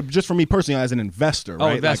 yeah. So. But just for me personally, as an investor, Oh,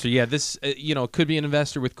 right? investor. Like, Yeah, this could be an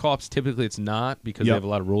investor with co-ops. Typically, it's not because they Yep. have a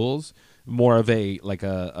lot of rules. More of a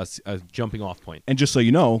jumping off point. and just so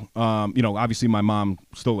you know, obviously my mom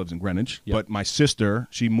still lives in Greenwich, Yep. but my sister,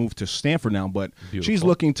 she moved to Stanford now, but she's Beautiful.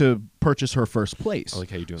 looking to purchase her first place. I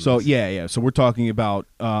like how you're doing So this. yeah. So we're talking about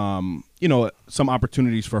some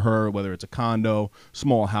opportunities for her, whether it's a condo,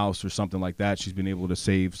 small house, or something like that. She's been able to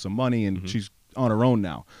save some money, and she's on her own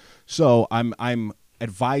now. So I'm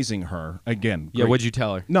advising her again. Yeah, great- what'd you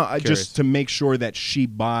tell her? No, Curious. just to make sure that she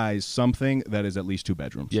buys something that is at least 2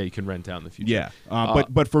 bedrooms. Yeah, you can rent out in the future. Yeah,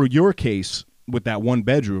 but for your case with that 1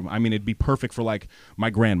 bedroom, I mean, it'd be perfect for like my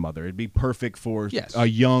grandmother. It'd be perfect for Yes. a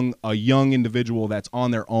young individual that's on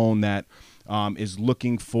their own that is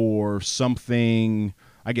looking for something,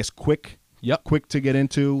 I guess, quick. Yep. Quick to get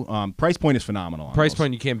into. Price point is phenomenal. on Price those.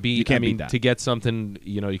 point you can't beat. You can't I mean, beat that. to get something,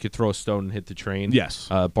 you could throw a stone and hit the train. Yes.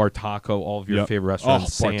 Bar Taco, all of your Yep. favorite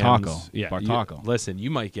restaurants. Oh, Bar Sam's. Taco. Yeah. Bar you- Taco. Listen, you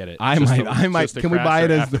might get it. I Just might- to- I might- just to can we crash buy it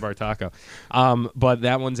there as after the- Bar Taco? But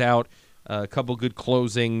that one's out. A couple good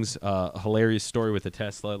closings. A hilarious story with a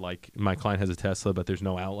Tesla. Like my client has a Tesla, but there's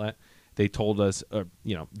no outlet. They told us,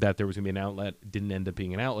 that there was going to be an outlet. Didn't end up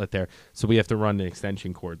being an outlet there, so we have to run an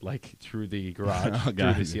extension cord like through the garage, through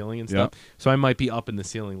Gotcha. the ceiling and Yep. stuff. So I might be up in the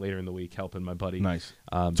ceiling later in the week helping my buddy. Nice.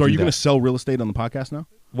 So are do you going that. to sell real estate on the podcast now?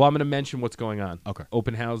 Well, I'm going to mention what's going on. Okay.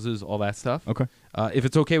 Open houses, all that stuff. Okay. If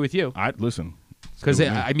it's okay with you, Listen. because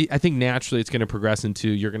good with me. I think naturally it's going to progress into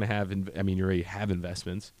you're going to have. You already have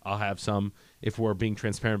investments. I'll have some. If we're being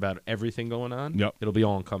transparent about everything going on, Yep. it'll be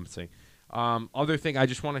all encompassing. Other thing, I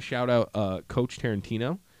just want to shout out Coach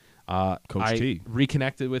Tarantino. Coach I T.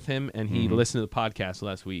 reconnected with him, and he listened to the podcast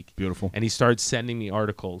last week. Beautiful. And he started sending me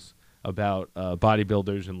articles about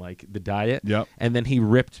bodybuilders and like the diet. Yep. And then he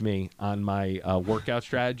ripped me on my workout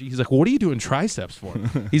strategy. He's like, "What are you doing triceps for?"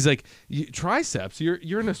 He's like, "Triceps?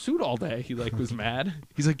 You're in a suit all day." He like was mad.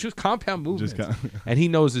 He's like, "Just compound movements." And he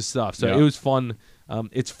knows his stuff. So Yep. it was fun.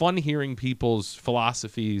 It's fun hearing people's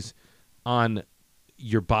philosophies on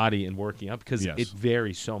your body and working out because Yes. it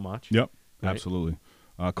varies so much. Yep. Right? Absolutely.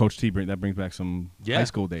 Coach T, that brings back some high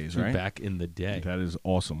school days, right? Back in the day. That is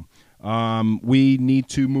awesome. We need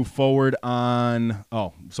to move forward on.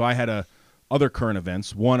 So I had other current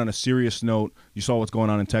events. One on a serious note. You saw what's going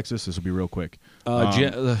on in Texas. This will be real quick.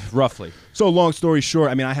 Roughly. So long story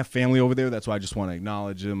short, I mean, I have family over there. That's why I just want to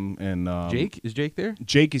acknowledge him. And Jake? Is Jake there?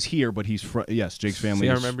 Jake is here, but he's yes, Jake's family. See,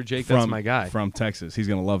 I is remember Jake. That's from- my guy. from Texas. He's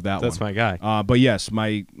gonna love that one. That's my guy. But yes,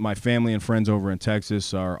 my family and friends over in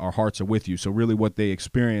Texas, our hearts are with you. So really, what they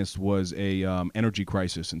experienced was a energy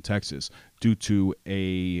crisis in Texas due to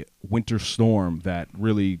a winter storm that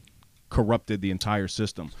really corrupted the entire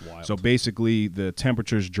system. wild. So basically, the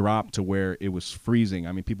temperatures dropped to where it was freezing.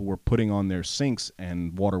 I mean, people were putting on their sinks,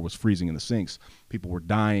 and water was freezing in the sinks. People were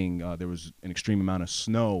dying. There was an extreme amount of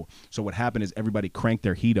snow. So what happened is everybody cranked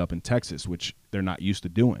their heat up in Texas, which they're not used to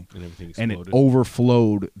doing. And everything And it exploded.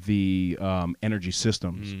 overflowed the energy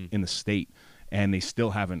systems in the state, and they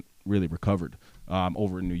still haven't really recovered.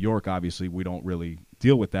 Over in New York, obviously, we don't really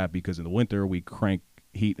deal with that because in the winter we crank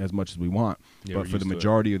heat as much as we want. Yeah, but we're for the used to it.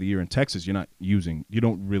 majority of the year in Texas, you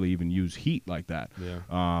don't really even use heat like that.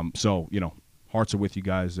 Yeah. So hearts are with you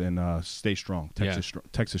guys, and stay strong.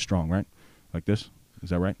 Texas strong, right? Like this, is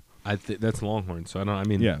that right? That's Longhorn. So I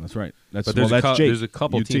mean, Yeah, that's right. That's But there's, that's Jake, there's a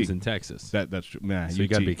couple UT. teams in Texas. That's nah, So you UT.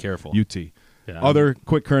 gotta be careful. UT. Yeah, Other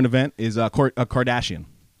quick current event is a Kardashian,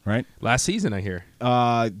 right? last season, I hear.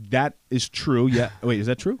 That is true. Yeah. Wait, is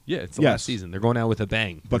that true? Yeah, it's the Yes. last season. They're going out with a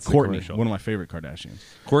bang. But That's the Courtney, commercial. one of my favorite Kardashians.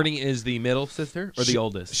 Courtney is the middle sister or the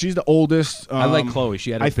oldest? She's the oldest. I like Khloe.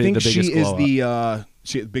 She had I think the biggest she is glow up.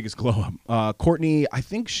 the biggest glow up. Courtney, I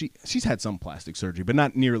think she's had some plastic surgery, but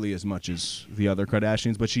not nearly as much as the other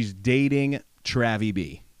Kardashians. But she's dating Travis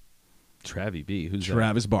B. Travis B. Who's that?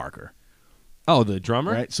 Travis Barker. Oh, the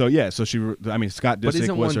drummer. Right. So yeah. So Scott But Disick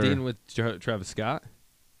isn't was one her. dating with Travis Scott?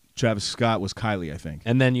 Travis Scott was Kylie, I think.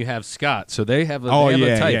 And then you have Scott. So they have a, Oh they have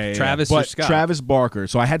yeah, a type. yeah. Travis but or Scott. Travis Barker.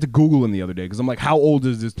 So I had to Google him the other day because I'm like, how old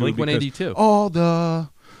is this dude? Blink-182. Because all the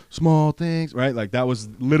small things, right? Like that was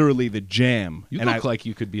literally the jam. You and look like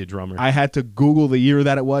you could be a drummer. I had to Google the year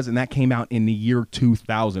that it was, and that came out in the year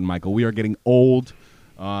 2000. Michael, we are getting old.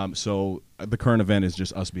 So the current event is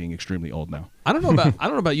just us being extremely old now. I don't know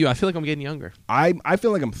about you. I feel like I'm getting younger. I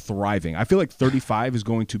feel like I'm thriving. I feel like 35 is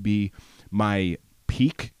going to be my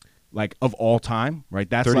peak. like of all time, right?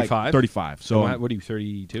 That's 35? like 35. So what are you,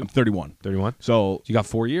 32? I'm 31. 31? So So you got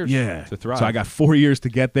 4 years to thrive. So I got 4 years to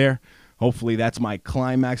get there. Hopefully that's my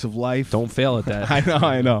climax of life. Don't fail at that.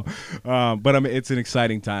 I know. But I mean, it's an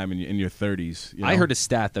exciting time in your 30s. You know? I heard a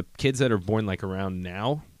stat that kids that are born like around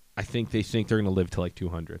now, I think they think they're going to live to like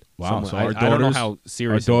 200. Wow. So our I daughters, don't know how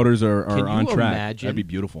serious. our daughters are Can on you track. imagine? That'd be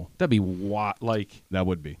beautiful. That'd be like. That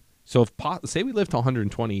would be. So if say we live to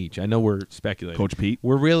 120 each, I know we're speculating. Coach Pete.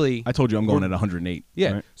 We're really. I told you I'm going at 108.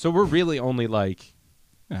 Yeah. Right? So we're really only like.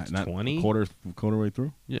 Not 20? quarter way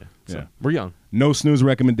through. Yeah. So Yeah. we're young. No snooze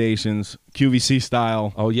recommendations. QVC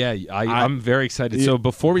style. Oh yeah, I'm very excited. Yeah. So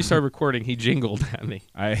before we start recording, he jingled at me.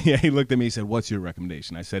 He looked at me. He said, "What's your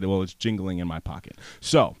recommendation?" I said, "Well, it's jingling in my pocket."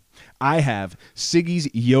 So I have Siggy's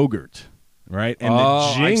yogurt, right? And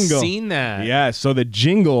the jingle. I've seen that. Yeah. So the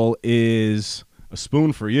jingle is a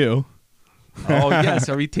spoon for you. Oh yes,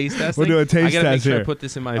 are we taste testing? We'll do a taste I gotta make test sure here. I put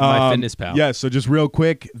this in my Fitness Pal. Yeah. So just real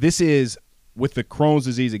quick, this is with the Crohn's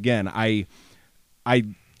disease again. I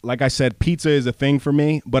like I said, pizza is a thing for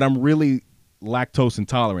me, but I'm really lactose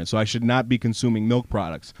intolerant, so I should not be consuming milk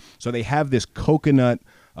products. So they have this coconut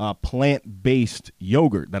plant-based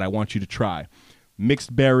yogurt that I want you to try.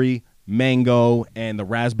 Mixed berry, mango, and the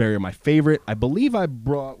raspberry are my favorite. I believe I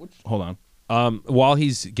brought. Hold on. While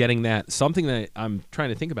he's getting that, something that I'm trying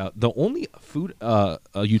to think about, the only food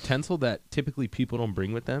utensil that typically people don't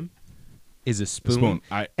bring with them is a spoon.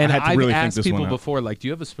 I and had to I've really think asked this people one out. before, like, do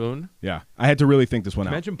you have a spoon? Yeah, I had to really think this one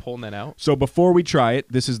out. Imagine pulling that out. So before we try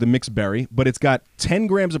it, this is the mixed berry, but it's got 10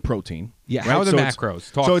 grams of protein. Yeah, right? how are the So it's-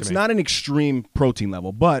 macros? Talk so to it's me. not an extreme protein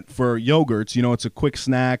level, but for yogurts, it's a quick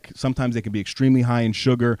snack. Sometimes they can be extremely high in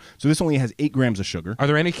sugar. So this only has 8 grams of sugar. Are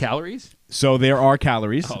there any calories? So there are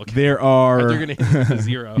calories. Oh, okay. There are. They're going to hit to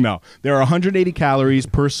zero. No, there are 180 calories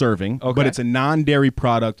per serving, Okay. but it's a non-dairy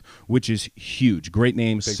product, which is huge. Great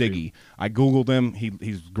name, Big Siggy. I googled him.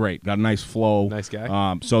 He's great. Got a nice flow. Nice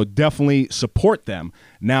guy. So definitely support them.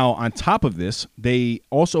 Now, on top of this, they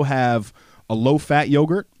also have a low-fat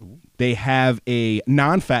yogurt. They have a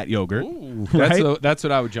non-fat yogurt. Ooh, right? that's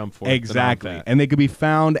what I would jump for. Exactly. the non-fat. And they can be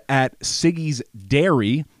found at Siggy's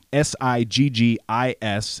Dairy,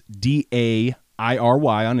 SIGGISDAIRY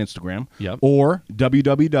on Instagram, Yep. or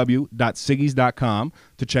www.siggys.com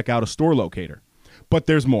to check out a store locator. But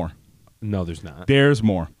there's more. No, there's not. There's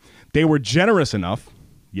more. They were generous enough,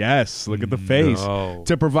 yes, look at the face, No.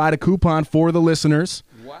 to provide a coupon for the listeners.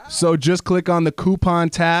 Wow. So just click on the coupon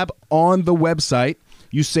tab on the website.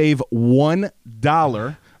 You save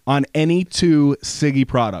 $1 on any 2 Siggy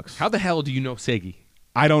products. How the hell do you know Siggy?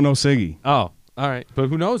 I don't know Siggy. Oh, all right. But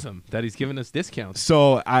who knows him? That he's giving us discounts.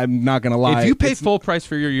 So I'm not gonna lie. If you pay It's- full price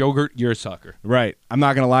for your yogurt, you're a sucker. right, I'm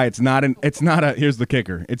not gonna lie. It's not a. Here's the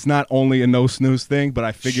kicker. It's not only a no snooze thing, but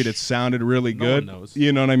I figured it sounded really No good. one knows.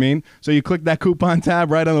 You know what I mean? So you click that coupon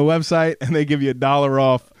tab right on the website, and they give you $1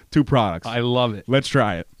 off 2 products. I love it. Let's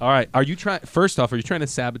try it. All right. Are you trying? First off, are you trying to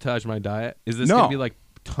sabotage my diet? Is this No. going to be like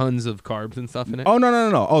tons of carbs and stuff in it? Oh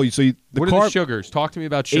no. Oh, so the what are carb. the sugars? Talk to me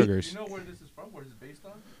about sugars. know where this is from? What is it based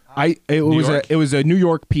on? It was a New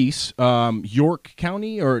York piece. York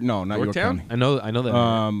County or no, not York Yorktown? County. I know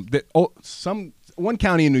that. One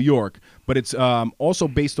county in New York, but it's also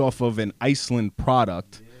based off of an Iceland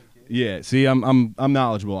product. Yeah, see, I'm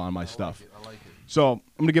knowledgeable on my stuff. I like it. So I'm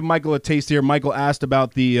gonna give Michael a taste here. Michael asked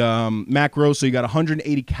about the macros. So you got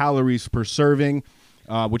 180 calories per serving,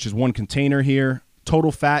 which is 1 container here.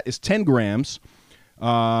 Total fat is 10 grams.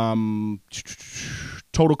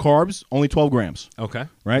 Total carbs only 12 grams. Okay.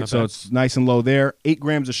 Right, Not so bad. it's nice and low there. 8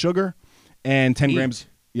 grams of sugar, and 10 8? grams.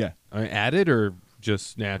 Yeah. Added or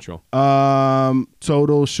just natural?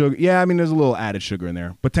 Total sugar. Yeah, I mean there's a little added sugar in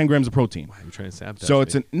there, but 10 grams of protein. Why are you trying to sabotage So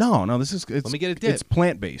it's me? no. This is. It's, Let me get a dip. It's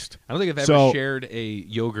plant based. I don't think I've ever So- shared a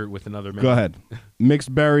yogurt with another man. Go ahead.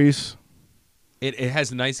 Mixed berries. It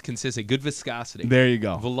has nice consistency, good viscosity. There you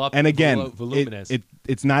go. And again, voluminous.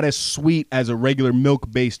 it's not as sweet as a regular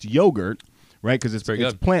milk based yogurt, right? Because it's very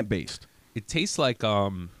good. plant based, It tastes like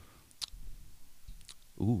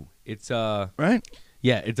it's right?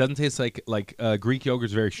 yeah, it doesn't taste like Greek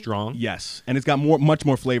yogurt's very strong. Yes, and it's got much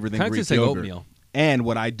more flavor than Kinda Greek tastes like yogurt. oatmeal. And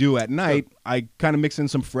what I do at night, I kind of mix in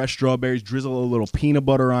some fresh strawberries, drizzle a little peanut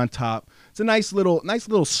butter on top. It's a nice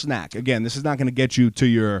little snack. Again, this is not going to get you to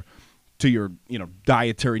your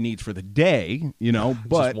dietary needs for the day,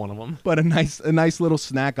 but Just one of them. But a nice little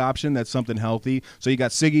snack option that's something healthy. So you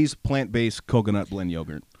got Siggy's plant-based coconut blend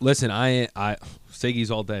yogurt. Listen, I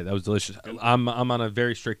Siggy's all day. That was delicious. I'm on a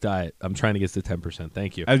very strict diet. I'm trying to get to 10%.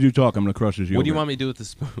 Thank you. As you talk, I'm going to crush this yogurt. What do you want me to do with the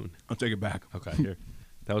spoon? I'll take it back. Okay, here.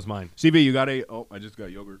 That was mine. CV, you got I just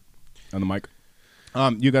got yogurt on the mic.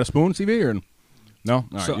 You got a spoon, CV, or No? All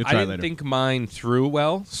right, So you'll I try didn't later. think mine through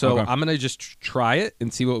well. So Okay. I'm gonna just try it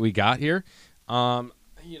and see what we got here.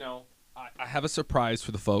 You know, I have a surprise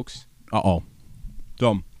for the folks. Uh-oh.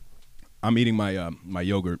 So, I'm eating my my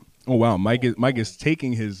yogurt. Oh, wow. Mike is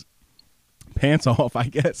taking his pants off, I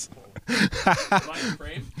guess.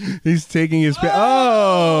 He's taking his pants.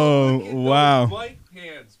 Oh, wow. Bike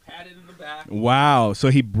pants padded in the back. Wow. So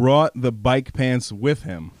he brought the bike pants with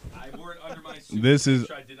him. I wore it under my suit. This is-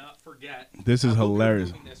 which I did not forget. This is I will be hilarious.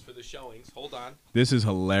 removing this for the showings. Hold on. This is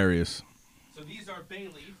hilarious. So these are bay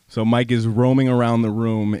leaf. So Mike is roaming around the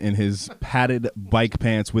room in his padded bike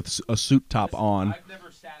pants with a suit top on. I've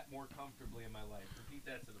never sat more comfortably in my life. Repeat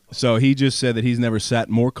that to the folks. So he just said that he's never sat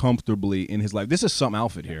more comfortably in his life. This is some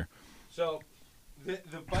outfit here. So the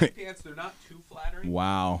bike pants, they're not too flattering.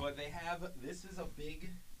 Wow. But they have, this is a big.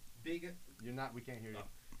 You're not. We can't hear you.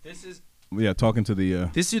 This is. Yeah, talking to the...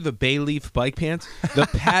 These are the bay leaf bike pants. The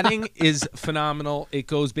padding is phenomenal. It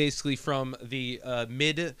goes basically from the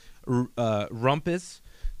mid rumpus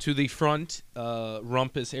to the front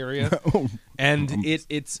rumpus area, and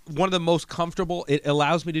it's one of the most comfortable. It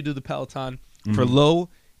allows me to do the Peloton for low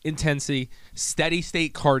intensity, steady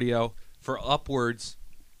state cardio for upwards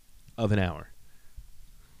of an hour.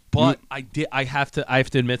 But I have to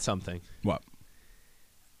admit something. What?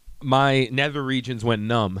 My nether regions went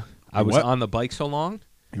numb. I was What? on the bike so long.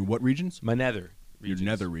 In what regions? My nether Your regions.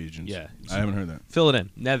 nether regions. Yeah. I haven't heard that. Fill it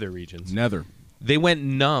in. Nether regions. Nether. They went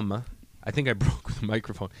numb. I think I broke the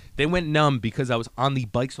microphone. They went numb because I was on the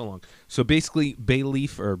bike so long. So basically,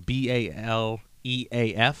 Bayleaf or BALEAF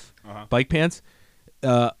bike pants,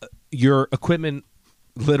 your equipment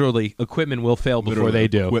will fail before Literally, they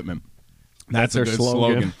do. Equipment. That's a their good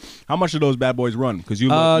slogan. How much do those bad boys run? Because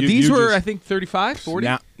These were, I think, 35, 40.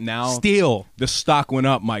 Now Steel. the stock went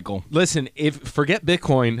up, Michael. Listen, forget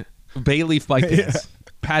Bitcoin, Bayleaf bike pants,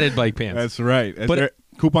 padded bike pants. That's right. Is But- there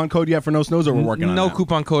coupon code yet for no snooze, or we're working on no that?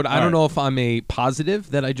 coupon code. I All don't right. know if I'm a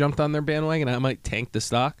positive that I jumped on their bandwagon. I might tank the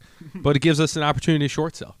stock, but it gives us an opportunity to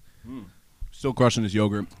short sell. Still crushing this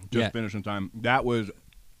yogurt. Just Yeah. finished in time. That was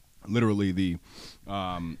literally the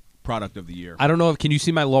product of the year. I don't know if can you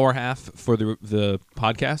see my lower half for the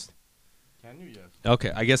podcast? Can you? Yes.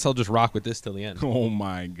 Okay, I guess I'll just rock with this till the end. Oh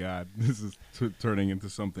my God, this is turning into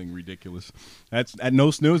something ridiculous. That's at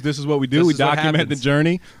No Snooze. This is what we do. This We is what document the happens.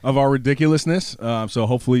 journey of our ridiculousness. So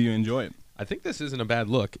hopefully you enjoy it. I think this isn't a bad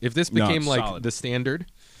look. If this No, became it's like solid. the standard,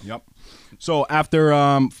 Yep. So after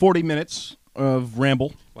 40 minutes of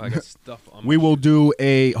ramble, well, I got stuff on. we will do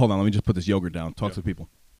a. Hold on, let me just put this yogurt down. Talk to the people.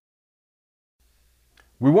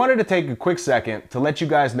 We wanted to take a quick second to let you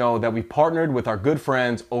guys know that we partnered with our good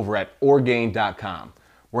friends over at Orgain.com.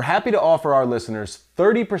 We're happy to offer our listeners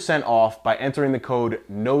 30% off by entering the code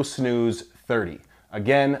NOSNOOZE30.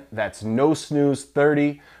 Again, that's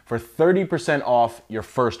NOSNOOZE30 for 30% off your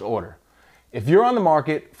first order. If you're on the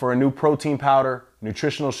market for a new protein powder,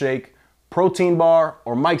 nutritional shake, protein bar,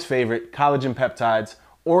 or Mike's favorite, collagen peptides,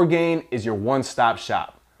 Orgain is your one-stop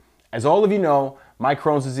shop. As all of you know, my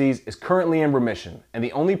Crohn's disease is currently in remission, and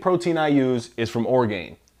the only protein I use is from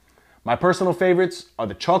Orgain. My personal favorites are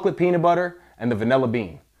the chocolate peanut butter and the vanilla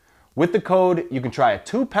bean. With the code, you can try a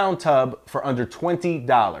 2-pound tub for under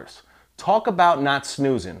 $20. Talk about not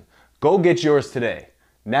snoozing. Go get yours today.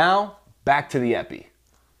 Now, back to the epi.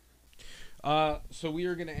 So we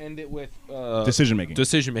are going to end it with Decision making.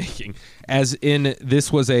 Decision making, as in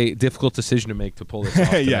this was a difficult decision to make to pull this off.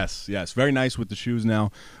 today. Yes. Very nice with the shoes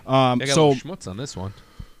now. I got a So little schmutz on this one.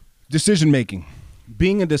 decision making.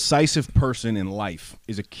 Being a decisive person in life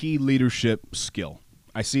is a key leadership skill.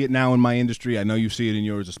 I see it now in my industry. I know you see it in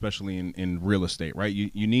yours, especially in real estate, right?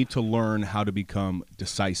 You need to learn how to become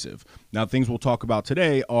decisive. Now, things we'll talk about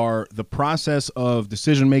today are the process of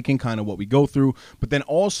decision making, kind of what we go through, but then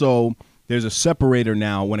also there's a separator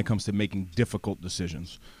now when it comes to making difficult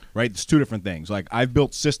decisions, right? It's two different things. Like I've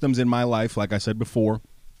built systems in my life, like I said before,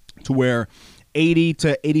 to where 80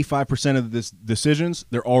 to 85% of the decisions,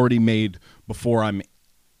 they're already made before I'm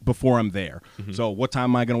there. So what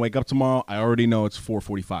time am I going to wake up tomorrow? I already know it's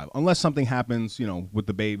 4:45. Unless something happens, with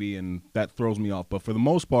the baby and that throws me off. But for the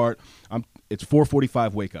most part, it's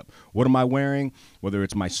 4:45 wake up. What am I wearing? Whether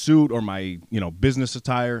it's my suit or my, business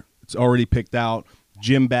attire, it's already picked out.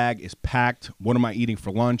 Gym bag is packed. What am I eating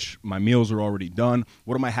for lunch? My meals are already done.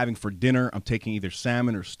 What am I having for dinner? I'm taking either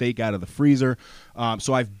salmon or steak out of the freezer.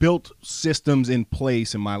 So I've built systems in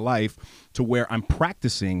place in my life to where I'm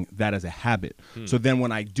practicing that as a habit. So then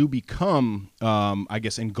when I do become,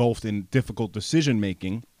 engulfed in difficult decision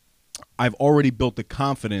making, I've already built the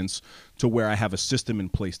confidence to where I have a system in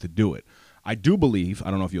place to do it. I do believe, I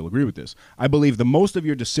don't know if you'll agree with this, I believe the most of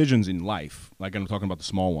your decisions in life, like I'm talking about the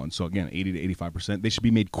small ones, so again, 80 to 85%, they should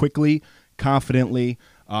be made quickly, confidently,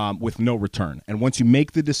 with no return. And once you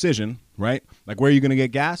make the decision, right, like where are you going to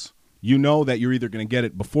get gas? You know that you're either going to get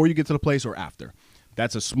it before you get to the place or after.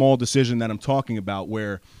 That's a small decision that I'm talking about,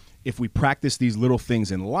 where if we practice these little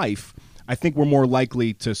things in life, I think we're more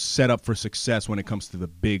likely to set up for success when it comes to the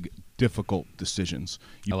big, difficult decisions.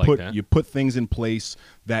 You put things in place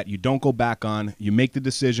that you don't go back on. You make the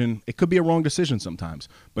decision. It could be a wrong decision sometimes,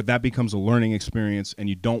 but that becomes a learning experience, and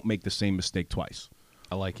you don't make the same mistake twice.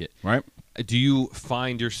 I like it. Right? Do you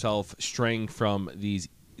find yourself straying from these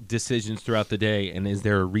decisions throughout the day, and is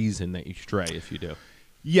there a reason that you stray if you do?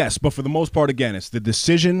 Yes, but for the most part, again, it's the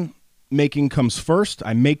decision making comes first.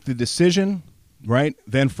 I make the decision, right?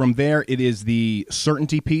 Then from there, it is the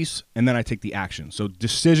certainty piece, and then I take the action. So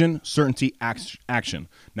decision, certainty, action.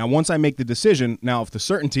 Now, once I make the decision, now if the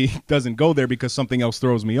certainty doesn't go there because something else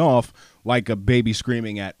throws me off, like a baby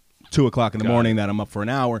screaming at 2 o'clock in the morning that I'm up for an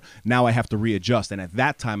hour, now I have to readjust, and at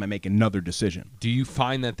that time, I make another decision. Do you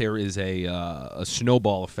find that there is a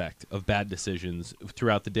snowball effect of bad decisions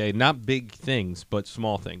throughout the day? Not big things, but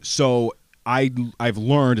small things. So I've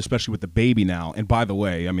learned, especially with the baby now, and by the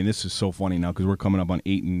way, I mean, this is so funny now because we're coming up on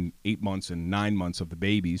 8 months and 9 months of the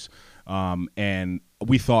babies, and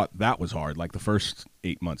we thought that was hard, like the first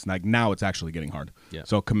 8 months. Like now it's actually getting hard. Yeah.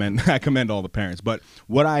 So I commend all the parents. But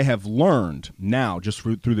what I have learned now, just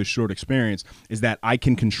through this short experience, is that I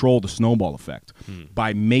can control the snowball effect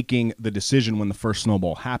by making the decision when the first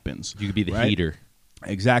snowball happens. You could be the right? heater.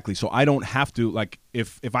 Exactly. So I don't have to, like,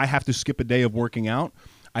 if I have to skip a day of working out,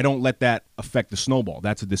 I don't let that affect the snowball.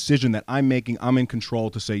 That's a decision that I'm making. I'm in control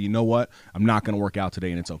to say, you know what, I'm not going to work out today,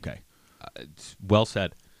 and it's okay. Well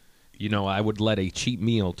said. You know, I would let a cheat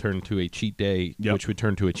meal turn to a cheat day, which would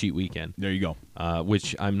turn to a cheat weekend. There you go.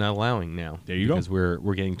 Which I'm not allowing now. There you go. Because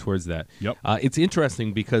we're getting towards that. Yep. It's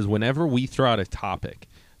interesting because whenever we throw out a topic,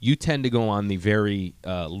 you tend to go on the very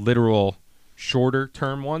literal, shorter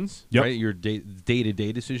term ones, right? Your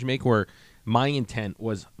day-to-day decision making, where my intent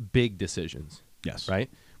was big decisions. Yes. Right?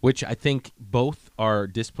 Which I think both are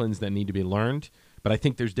disciplines that need to be learned, but I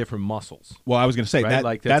think there's different muscles. Well, I was going to say,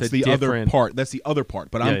 right? that's the other part. That's the other part.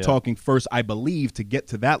 But I'm talking first, I believe, to get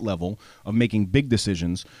to that level of making big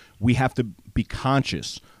decisions, we have to be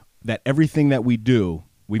conscious that everything that we do,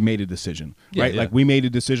 we made a decision, right? Like we made a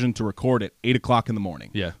decision to record at 8 o'clock in the morning.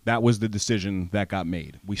 Yeah. That was the decision that got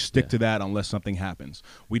made. We stick to that unless something happens.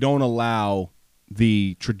 We don't allow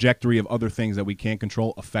the trajectory of other things that we can't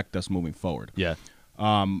control affect us moving forward. Yeah.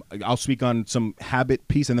 I'll speak on some habit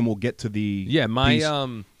piece, and then we'll get to the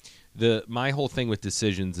my whole thing with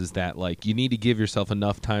decisions is that, like, you need to give yourself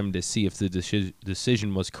enough time to see if the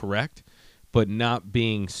decision was correct, but not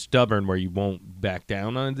being stubborn where you won't back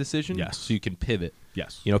down on a decision. Yes. So you can pivot.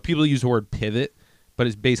 Yes. You know, people use the word pivot, but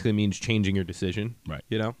it basically means changing your decision. Right.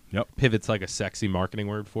 You know? Yep. Pivot's like a sexy marketing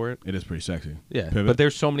word for it. It is pretty sexy. Yeah. Pivot. But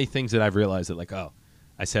there's so many things that I've realized that, like, oh,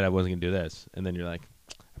 I said I wasn't going to do this. And then you're like,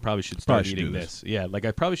 I probably should start eating this. Yeah. Like,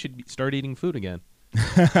 I probably should start eating food again.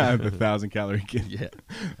 The 1,000-calorie kid. Yeah.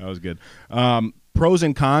 That was good. Pros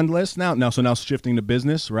and cons list now. So now shifting to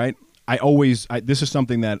business, right? This is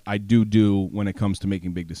something that I do when it comes to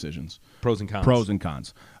making big decisions. Pros and cons. Pros and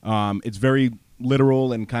cons. It's very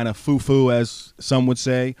literal and kind of foo-foo, as some would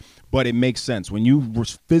say, but it makes sense. When you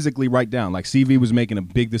physically write down, like CV was making a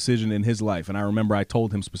big decision in his life, and I remember I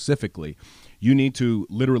told him specifically, you need to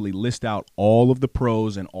literally list out all of the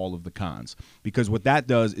pros and all of the cons, because what that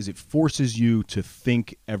does is it forces you to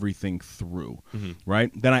think everything through, right?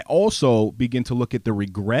 Then I also begin to look at the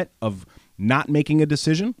regret of not making a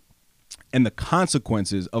decision and the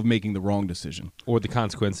consequences of making the wrong decision. Or the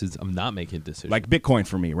consequences of not making a decision. Like Bitcoin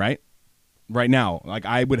for me, right? Right now, like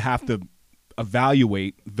I would have to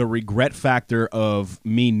evaluate the regret factor of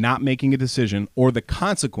me not making a decision or the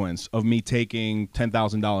consequence of me taking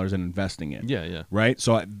 $10,000 and investing it. Yeah. Right?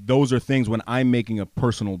 So those are things when I'm making a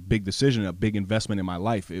personal big decision, a big investment in my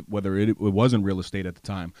life, whether it was in real estate at the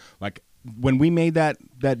time. Like when we made that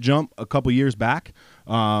jump a couple years back,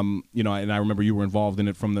 and I remember you were involved in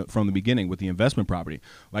it from the beginning with the investment property.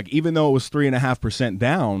 Like even though it was 3.5%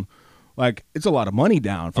 down, like it's a lot of money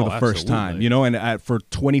down for the first time, and for a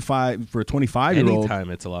 25-year-old, anytime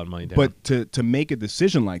it's a lot of money down. But to make a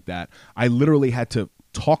decision like that, I literally had to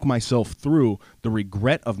talk myself through the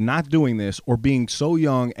regret of not doing this or being so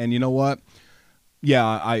young. And you know what? Yeah,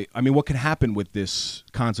 I mean, what can happen with this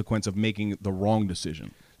consequence of making the wrong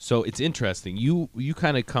decision? So it's interesting. You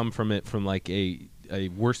kind of come from it from like a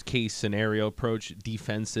worst case scenario approach,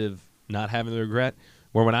 defensive, not having the regret.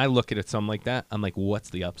 Where when I look at it, something like that, I'm like, what's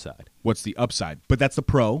the upside? What's the upside? But that's the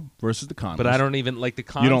pro versus the con. But I don't even like the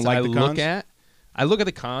cons. You don't like I the look cons? at. I look at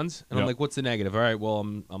the cons and I'm Yep. like, what's the negative? All right, well,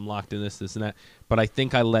 I'm locked in this, and that. But I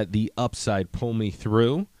think I let the upside pull me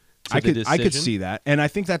through. To I the could decision. see that, and I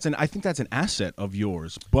think that's an asset of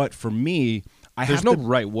yours. But for me, I There's have no to,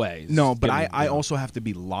 right way. No, but I You know. also have to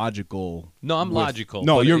be logical. No, I'm with- logical.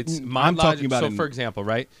 No, but you're. It's I'm talking about. So, in- for example,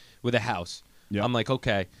 right, with a house, Yeah. I'm like,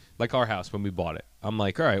 okay, like our house when we bought it, I'm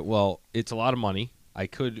like, all right, well, it's a lot of money.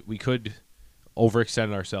 We could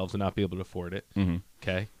overextend ourselves and not be able to afford it. Mm-hmm.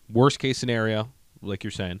 Okay. Worst case scenario, like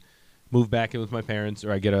you're saying, move back in with my parents,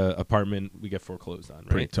 or I get an apartment, we get foreclosed on. Right.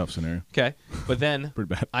 pretty tough scenario. Okay. But then Pretty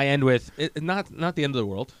bad. I end with not the end of the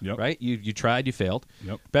world. Yep. Right. You tried, you failed.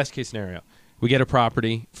 Yep. Best case scenario, we get a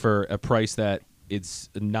property for a price that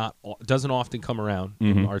doesn't often come around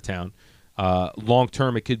Mm-hmm. in our town. Long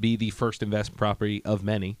term, it could be the first investment property of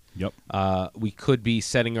many. Yep. We could be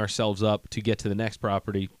setting ourselves up to get to the next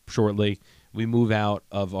property shortly. We move out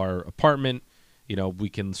of our apartment. We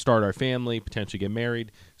can start our family, potentially get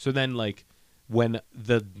married. So then, like, when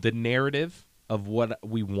the narrative of what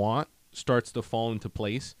we want starts to fall into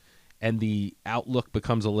place and the outlook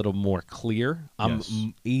becomes a little more clear, I'm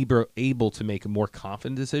Yes. able to make a more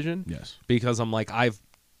confident decision. Yes. Because I'm like, I've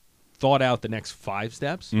thought out the next 5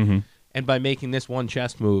 steps. Mm-hmm. And by making this one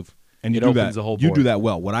chess move, And you it do opens that. the whole You board. do that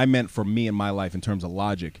well. What I meant for me in my life in terms of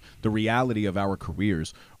logic, the reality of our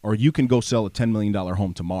careers, or you can go sell a $10 million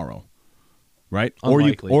home tomorrow, right?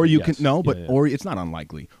 Unlikely, or you yes. can no, but Yeah. or it's not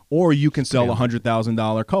unlikely. Or you can sell Yeah. a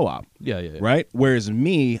 $100,000 co-op, Yeah. right? Whereas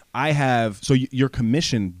me, I have your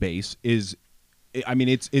commission base is, I mean,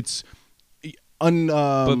 it's but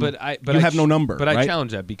you I have no number, But I right?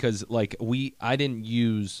 challenge that because I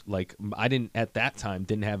didn't at that time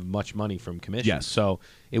didn't have much money from commission. Yes. So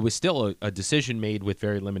it was still a decision made with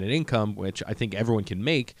very limited income, which I think everyone can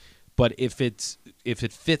make. But if it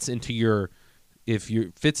fits into your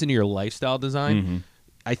lifestyle design, Mm-hmm.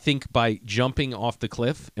 I think by jumping off the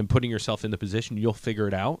cliff and putting yourself in the position, you'll figure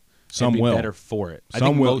it out. Some and be will. better for it. I Some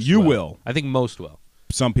think will. most You will. I think most will.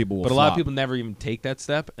 Some people will But a lot of flop. people never even take that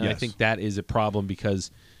step, and I Yes. think that is a problem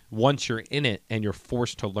because once you're in it and you're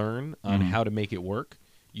forced to learn on how to make it work,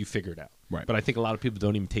 you figure it out. Right. But I think a lot of people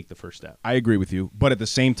don't even take the first step. I agree with you, but at the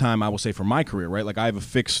same time, I will say for my career, right? Like I have a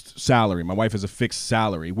fixed salary. My wife has a fixed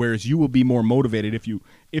salary. Whereas you will be more motivated if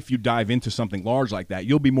you dive into something large like that.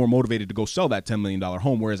 You'll be more motivated to go sell that $10 million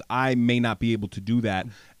home. Whereas I may not be able to do that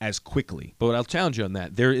as quickly. But I'll challenge you on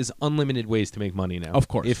that. There is unlimited ways to make money now. Of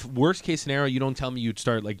course. If worst case scenario, you don't tell me you'd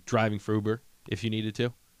start like driving for Uber if you needed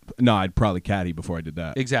to. No, I'd probably caddy before I did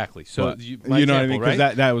that. Exactly. So But, you know what I example, mean?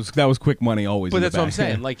 right? Because that was quick money always. But in the that's what I'm back.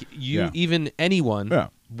 saying. Like Yeah. even anyone, Yeah.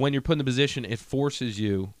 when you're put in the position, it forces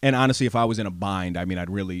you. And honestly, if I was in a bind, I mean, I'd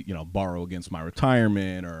really, borrow against my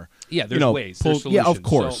retirement or Yeah, there's ways. There's yeah, of solutions.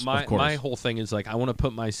 course, So my, of course. my whole thing is like I want to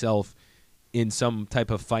put myself in some type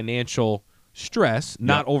of financial stress,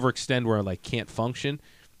 not overextend where I like can't function,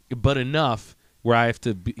 but enough where I have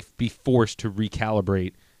to be forced to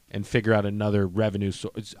recalibrate and figure out another revenue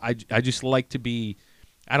source. I just like to be.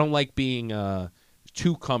 I don't like being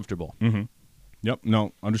too comfortable Yep.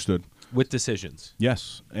 No, understood. with decisions.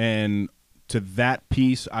 Yes, and to that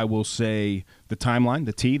piece, I will say the timeline,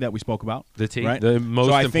 the T that we spoke about. The T, right? the most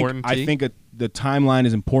so important T. I think the timeline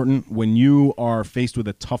is important when you are faced with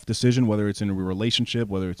a tough decision, whether it's in a relationship,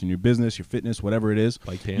 whether it's in your business, your fitness, whatever it is.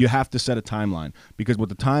 Bike pants. You have to set a timeline because what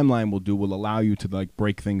the timeline will do will allow you to like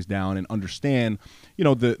break things down and understand,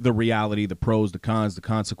 the reality, the pros, the cons, the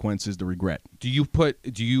consequences, the regret. Do you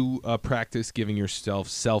practice giving yourself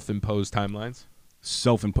self-imposed timelines?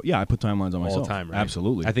 I put timelines on myself All the time, right?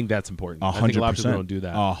 Absolutely. I think that's important. I 100%. think a lot of people don't do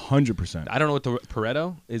that. 100%. I don't know what the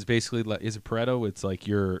Pareto is. Basically, is it Pareto? It's like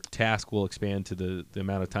your task will expand to the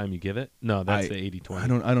amount of time you give it. No, that's the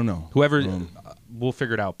 80-20. I don't know. Whoever, we'll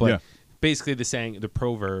figure it out. But Yeah. basically, the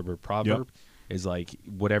proverb or proverb is like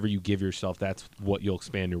whatever you give yourself, that's what you'll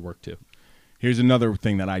expand your work to. Here's another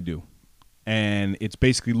thing that I do, and it's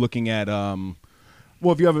basically looking at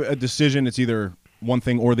if you have a decision, it's either one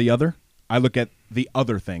thing or the other. I look at the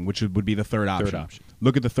other thing, which would be the third option. option.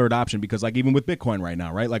 Look at the third option because, like, even with Bitcoin right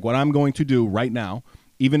now, right? Like, what I'm going to do right now,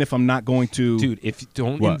 even if I'm not going to, Dude, if you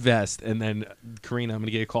don't What? invest, and then Karina, I'm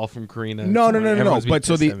gonna get a call from Karina. No. Everyone's gonna But be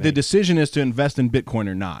so pissed at me. the decision is to invest in Bitcoin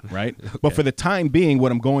or not, right? But for the time being,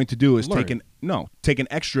 what I'm going to do is take an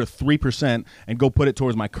extra 3% and go put it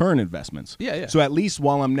towards my current investments. Yeah. So at least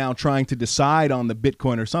while I'm now trying to decide on the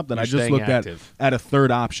Bitcoin or something, You're I just staying looked active. at a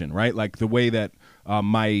third option, right? Like the way that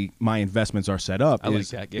my investments are set up. I like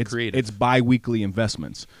is that. Get it's, creative. It's bi-weekly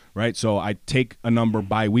investments, right? So I take a number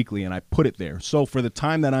bi-weekly and I put it there. So for the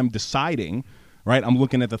time that I'm deciding right? I'm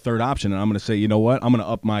looking at the third option, and I'm going to say, you know what? I'm going to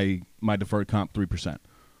up my deferred comp 3%.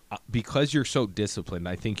 Because you're so disciplined,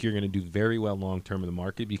 I think you're going to do very well long term in the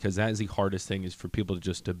market, because that is the hardest thing, is for people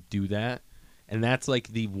to do that. And that's like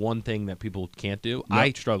the one thing that people can't do. Yep.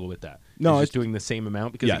 I struggle with that. No, it's just doing the same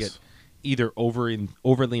amount, because I get either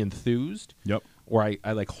overly enthused, Yep, or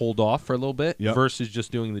I like hold off for a little bit, yep, versus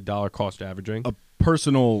just doing the dollar cost averaging. A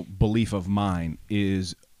personal belief of mine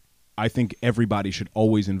is I think everybody should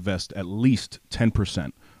always invest at least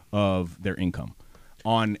 10% of their income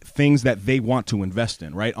on things that they want to invest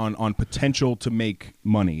in, right? On potential to make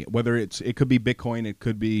money. Whether it could be Bitcoin, it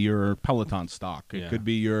could be your Peloton stock, it could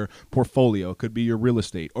be your portfolio, it could be your real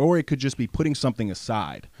estate, or it could just be putting something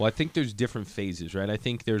aside. Well, I think there's different phases, right? I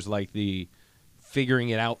think there's like the figuring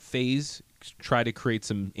it out phase, try to create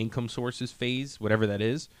some income sources phase, whatever that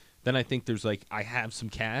is. Then I think there's like, I have some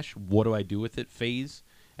cash, what do I do with it phase?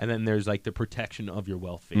 And then there's like the protection of your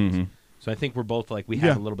wealth phase. Mm-hmm. So I think we're both like, we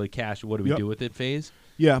have a little bit of cash. What do we do with it phase?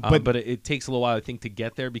 Yeah, but it takes a little while, I think, to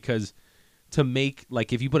get there, because to make,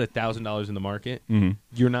 like, if you put $1,000 in the market,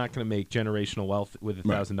 you're not going to make generational wealth with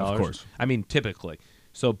 $1,000. Right, of course. I mean, typically.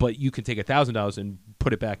 So, but you can take $1,000 and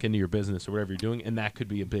put it back into your business or whatever you're doing, and that could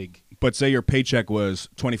be a big. But say your paycheck was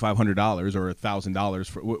 $2,500 or $1,000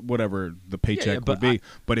 for whatever the paycheck would be.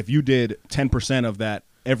 But if you did 10% of that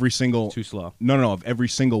every single too slow. No, of every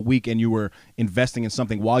single week, and you were investing in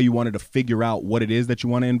something while you wanted to figure out what it is that you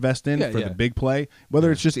want to invest in for the big play,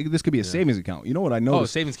 whether it's just, this could be a savings account. You know what I know? Oh,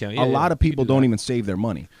 savings account. A lot of people don't even save their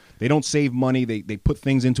money. They don't save money. They put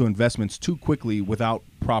things into investments too quickly without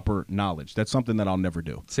proper knowledge. That's something that I'll never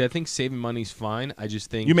do. See, I think saving money's fine. I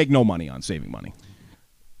just think you make no money on saving money.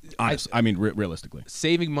 Honestly, I mean, realistically,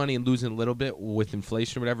 saving money and losing a little bit with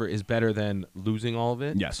inflation or whatever is better than losing all of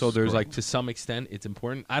it. Yes. So there's like, to some extent, it's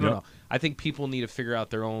important. I don't know. I think people need to figure out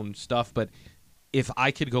their own stuff. But if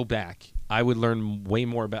I could go back, I would learn way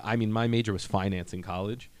more about. I mean, my major was finance in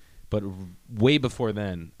college, but way before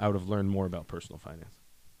then, I would have learned more about personal finance.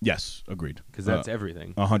 Yes, agreed. Because that's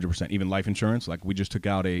everything. 100%. Even life insurance. Like, we just took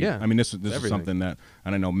out a. Yeah, I mean, this is something that,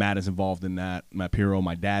 and I know Matt is involved in that. Matt Piro,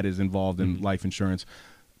 my dad, is involved in life insurance.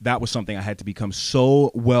 That was something I had to become so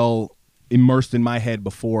well immersed in my head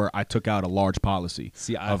before I took out a large policy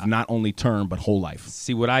of not only term but whole life.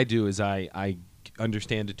 See, what I do is I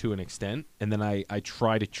understand it to an extent, and then I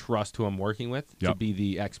try to trust who I'm working with to be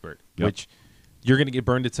the expert, which you're going to get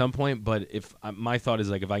burned at some point. But if my thought is,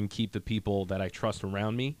 like, if I can keep the people that I trust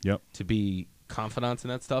around me to be confidants in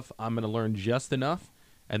that stuff, I'm going to learn just enough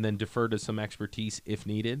and then defer to some expertise if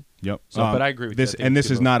needed. Yep. So, but I agree with this. You. And this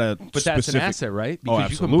is not a but specific. That's an asset, right? Because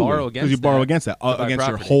absolutely. You can borrow against. Because you borrow against that against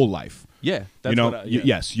your whole life. Yeah. That's you know. what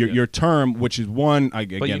yes. Your term, which is one.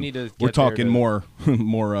 Again, but you need to we're talking more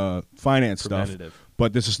finance stuff.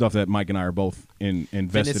 But this is stuff that Mike and I are both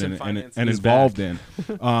invested in and involved in.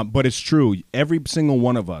 But it's true. Every single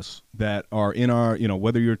one of us that are in our,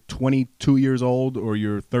 whether you're 22 years old or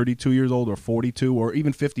you're 32 years old or 42 or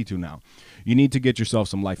even 52 now, you need to get yourself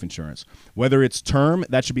some life insurance. Whether it's term,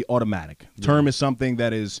 that should be automatic. Yeah. Term is something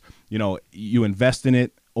that is, you invest in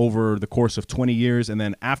it over the course of 20 years, and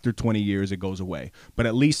then after 20 years, it goes away. But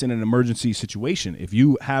at least in an emergency situation, if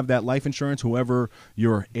you have that life insurance, whoever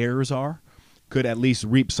your heirs are, could at least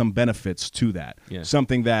reap some benefits to that. Yeah.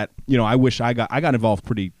 Something that, I wish I got involved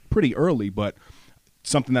pretty early, but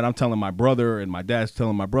something that I'm telling my brother and my dad's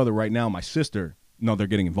telling my brother right now, my sister, no, they're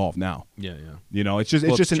getting involved now. Yeah, yeah. It's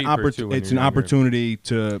just an opportunity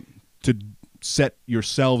to set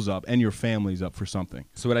yourselves up and your families up for something.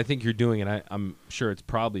 So what I think you're doing, and I'm sure it's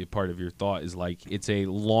probably a part of your thought, is like, it's a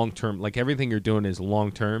long-term, like everything you're doing is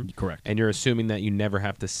long-term. Correct. And you're assuming that you never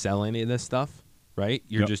have to sell any of this stuff. Right,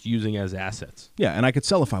 you're just using as assets. Yeah, and I could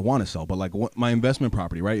sell if I want to sell, but like my investment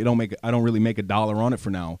property, right? I don't really make a dollar on it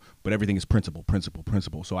for now, but everything is principal.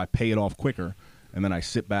 So I pay it off quicker, and then I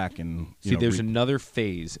sit back and see. There's another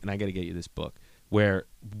phase, and I got to get you this book where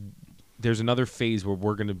there's another phase where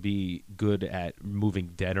we're going to be good at moving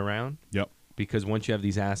debt around. Yep. Because once you have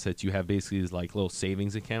these assets, you have basically these like little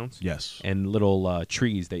savings accounts. Yes. And little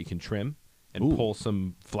trees that you can trim and pull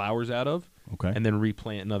some flowers out of. Okay. And then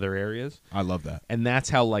replant in other areas. I love that. And that's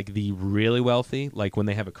how, like, the really wealthy, like when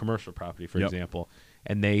they have a commercial property, for example,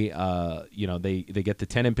 and they, they get the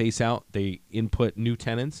tenant base out, they input new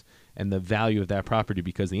tenants, and the value of that property,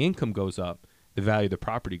 because the income goes up, the value of the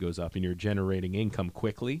property goes up, and you're generating income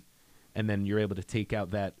quickly, and then you're able to take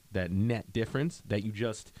out that net difference that you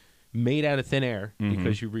just made out of thin air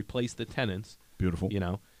because you replaced the tenants. Beautiful.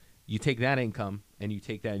 You take that income and you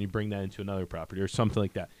take that and you bring that into another property or something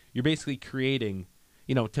like that. You're basically creating,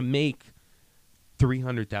 to make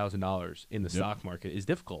 $300,000 in the stock market is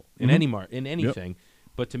difficult in anything.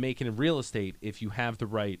 But to make it in real estate, if you have the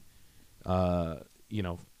right,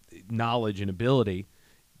 knowledge and ability,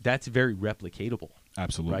 that's very replicatable.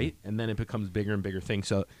 Absolutely. Right? And then it becomes bigger and bigger things.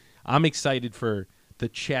 So I'm excited for the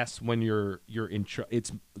chess when you're in.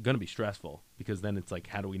 It's going to be stressful because then it's like,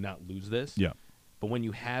 how do we not lose this? Yeah. But when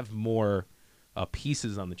you have more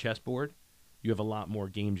pieces on the chessboard, you have a lot more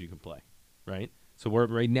games you can play. Right? So we're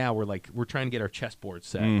trying to get our chessboard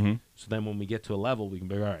set. Mm-hmm. So then when we get to a level, we can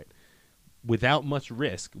be all right. Without much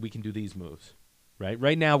risk, we can do these moves. Right?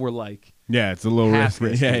 Right now we're like It's a little half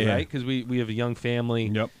risky. risky, Yeah. right? Because we have a young family.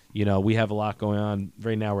 Yep. We have a lot going on.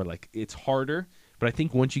 Right now we're like, it's harder. But I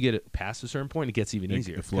think once you get it past a certain point, it gets even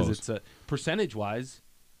easier. It flows. Because it's percentage-wise,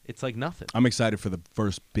 it's like nothing. I'm excited for the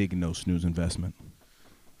first big no snooze investment.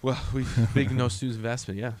 Well, big no snooze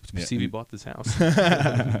investment, yeah. Yeah. CV bought this house.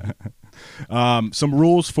 Some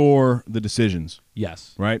rules for the decisions,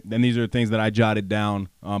 Yes. right? And these are things that I jotted down,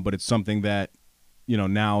 but it's something that,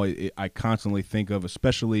 now I constantly think of,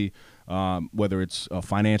 especially whether it's a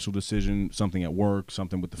financial decision, something at work,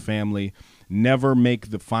 something with the family. Never make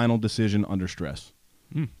the final decision under stress.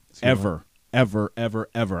 Ever.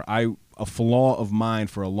 A flaw of mine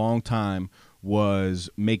for a long time was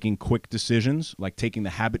making quick decisions, like taking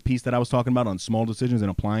the habit piece that I was talking about on small decisions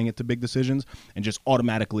and applying it to big decisions, and just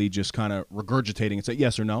automatically just kind of regurgitating and say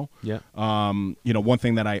yes or no. Yeah. One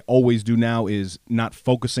thing that I always do now is not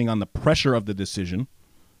focusing on the pressure of the decision,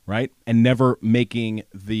 right? And never making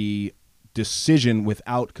the decision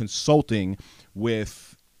without consulting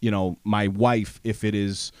with, my wife if it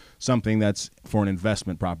is something that's for an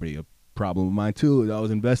investment property. A problem of mine too, I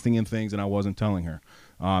was investing in things and I wasn't telling her.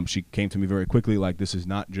 She came to me very quickly, like, this is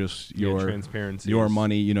not just your transparency. Your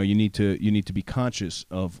money. You need to be conscious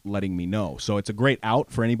of letting me know. So it's a great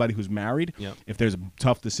out for anybody who's married. Yep. If there's a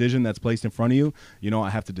tough decision that's placed in front of you, I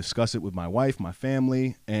have to discuss it with my wife, my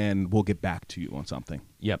family, and we'll get back to you on something.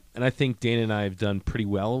 Yep. And I think Dana and I have done pretty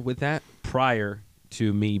well with that prior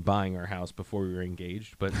to me buying our house before we were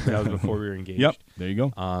engaged. But that was before we were engaged. Yep. There you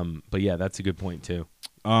go. But yeah, that's a good point too.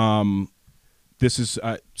 This is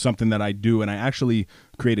something that I do, and I actually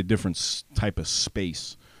create a different type of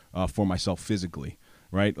space for myself physically,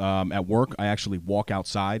 right? At work, I actually walk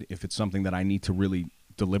outside if it's something that I need to really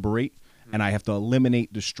deliberate, and I have to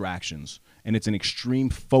eliminate distractions. And it's an extreme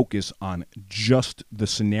focus on just the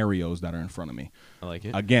scenarios that are in front of me. I like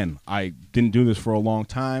it. Again, I didn't do this for a long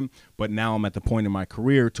time, but now I'm at the point in my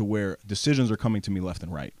career to where decisions are coming to me left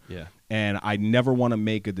and right. Yeah. And I never want to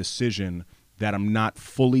make a decision that I'm not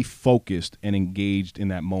fully focused and engaged in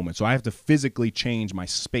that moment. So I have to physically change my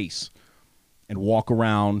space and walk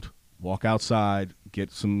around, walk outside,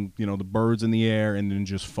 get some, the birds in the air, and then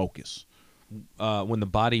just focus. When the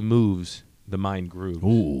body moves, the mind grooves.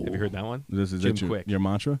 Ooh. Have you heard that one? This is Jim that Quick. your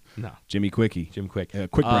mantra? No. Jimmy Quickie. Jim Quick.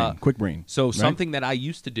 Quick brain. So right? something that I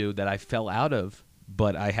used to do that I fell out of,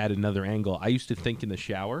 but I had another angle. I used to think in the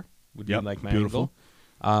shower would be like my beautiful.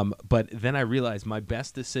 angle. But then I realized my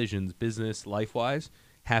best decisions, business, life-wise,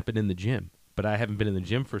 happen in the gym. But I haven't been in the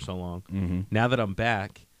gym for so long. Mm-hmm. Now that I'm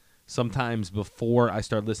back, sometimes before I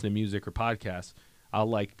start listening to music or podcasts,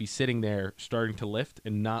 I'll be sitting there starting to lift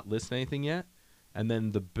and not listen to anything yet. And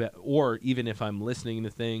then or even if I'm listening to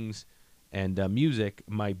things and music,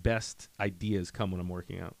 my best ideas come when I'm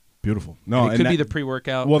working out. Beautiful. No, And it could be the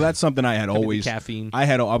pre-workout. Well, that's something I had Could be the always. caffeine. I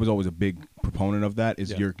was always a big proponent of that.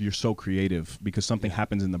 Is Yeah. you're so creative because something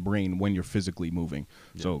happens in the brain when you're physically moving.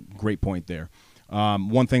 Yeah. So great point there.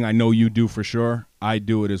 One thing I know you do for sure, I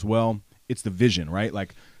do it as well. It's the vision, right?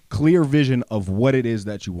 Like clear vision of what it is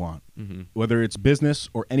that you want, whether it's business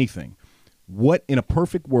or anything. What in a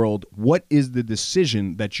perfect world, what is the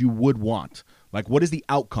decision that you would want? Like, what is the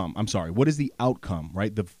outcome? What is the outcome,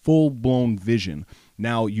 right? The full-blown vision.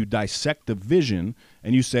 Now, you dissect the vision,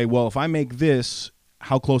 and you say, well, if I make this,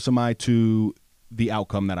 how close am I to the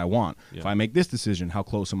outcome that I want? Yeah. If I make this decision, how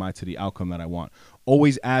close am I to the outcome that I want?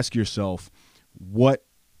 Always ask yourself, what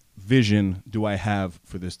vision do I have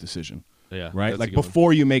for this decision? Yeah, Right? that's a Like good one.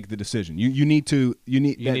 before you make the decision. You need that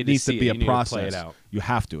need to needs to see be it. a You need to play process. it out. You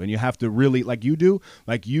have to. And you have to really, like you do,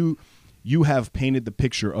 like you have painted the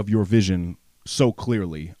picture of your vision so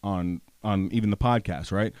clearly on even the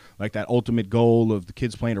podcast, right? Like that ultimate goal of the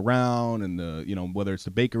kids playing around and the, whether it's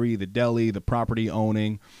the bakery, the deli, the property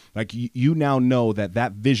owning, like you now know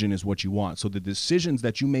that vision is what you want. So the decisions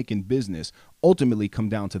that you make in business ultimately come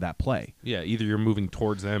down to that play. Yeah, either you're moving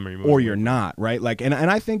towards them or you're moving Or you're not, right? Like, and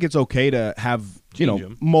I think it's okay to have, Change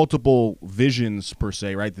 'em. multiple visions per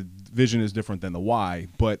se, right? The vision is different than the why,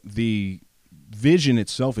 but the vision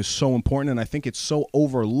itself is so important, and I think it's so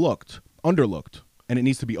underlooked, and it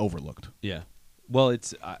needs to be overlooked. Yeah. Well,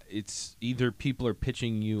 it's either people are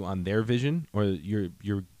pitching you on their vision, or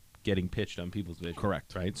you're getting pitched on people's vision.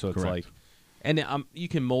 Correct. Right. So it's Correct. like, and you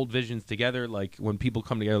can mold visions together. Like when people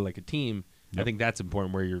come together like a team, I Yep. think that's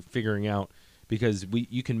important where you're figuring out, because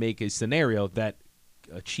you can make a scenario that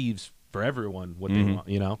achieves for everyone what they want.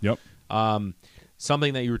 You know. Yep.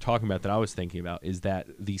 Something that you were talking about that I was thinking about is that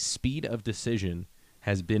the speed of decision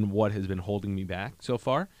has been what has been holding me back so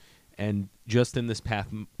far. And just in this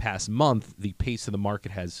past month, the pace of the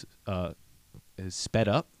market has sped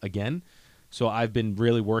up again. So I've been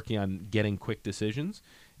really working on getting quick decisions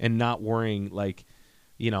and not worrying, like,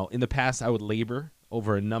 in the past I would labor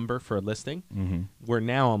over a number for a listing, where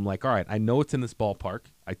now I'm like, all right, I know it's in this ballpark.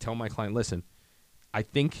 I tell my client, listen, I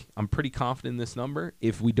think I'm pretty confident in this number.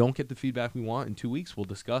 If we don't get the feedback we want in 2 weeks, we'll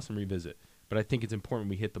discuss and revisit. But I think it's important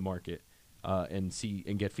we hit the market and see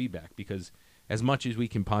and get feedback, because as much as we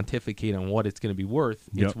can pontificate on what it's going to be worth,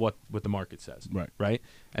 it's what the market says. Right.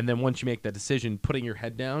 And then once you make that decision, putting your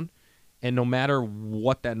head down, and no matter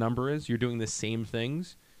what that number is, you're doing the same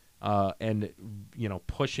things and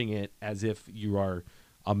pushing it as if you are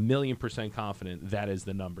 1,000,000% confident that is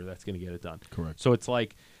the number that's going to get it done. Correct. So it's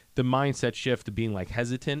like the mindset shift to being like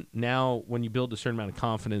hesitant. Now, when you build a certain amount of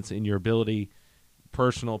confidence in your ability,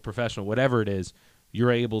 personal, professional, whatever it is,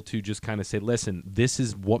 you're able to just kind of say, listen, this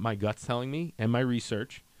is what my gut's telling me and my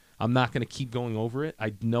research. I'm not going to keep going over it.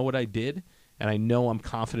 I know what I did, and I know I'm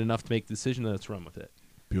confident enough to make the decision, and let's run with it.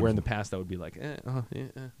 Beautiful. Where in the past I would be like,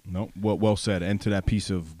 No, well said. And to that piece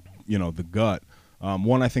of, the gut,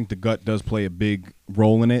 one, I think the gut does play a big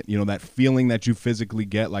role in it. That feeling that you physically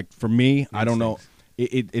get. Like for me, I don't know.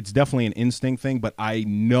 It's definitely an instinct thing, but I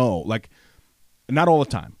know, like, not all the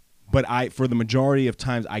time, but for the majority of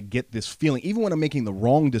times, I get this feeling. Even when I'm making the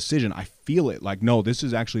wrong decision, I feel it. Like, no, this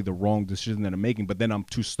is actually the wrong decision that I'm making. But then I'm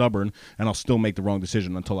too stubborn, and I'll still make the wrong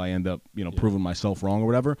decision until I end up, proving myself wrong or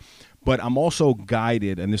whatever. But I'm also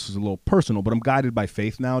guided, and this is a little personal, but I'm guided by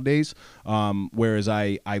faith nowadays. Whereas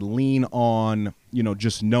I lean on,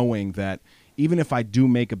 just knowing that even if I do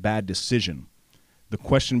make a bad decision, the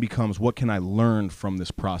question becomes, what can I learn from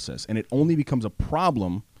this process? And it only becomes a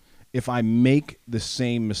problem if I make the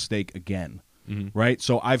same mistake again, right?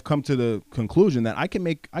 So I've come to the conclusion that I can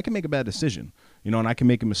make a bad decision, and I can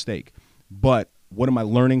make a mistake. But what am I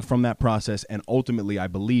learning from that process? And ultimately, I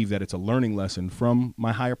believe that it's a learning lesson from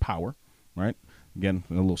my higher power, right? Again,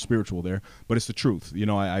 a little spiritual there, but it's the truth.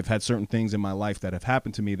 I've had certain things in my life that have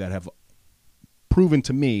happened to me that have proven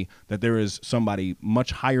to me that there is somebody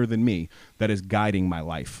much higher than me that is guiding my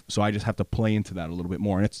life. So I just have to play into that a little bit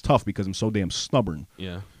more. And it's tough because I'm so damn stubborn.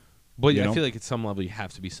 Yeah. But You I know? feel like at some level you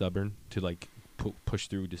have to be stubborn to like push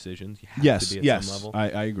through decisions. You have Yes, to be at yes, some level.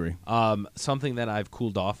 I agree. Something that I've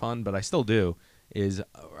cooled off on, but I still do, is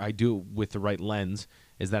I do it with the right lens,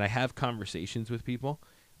 is that I have conversations with people.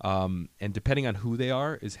 And depending on who they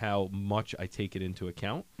are is how much I take it into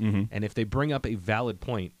account. And if they bring up a valid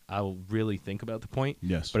point, I'll really think about the point.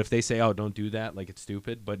 Yes. But if they say, oh, don't do that, like it's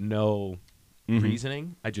stupid, but no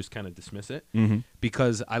reasoning, I just kind of dismiss it.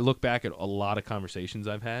 Because I look back at a lot of conversations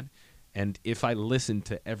I've had, and if I listen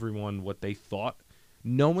to everyone what they thought,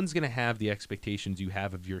 no one's going to have the expectations you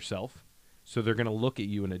have of yourself. So they're going to look at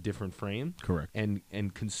you in a different frame. Correct.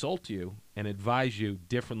 And consult you and advise you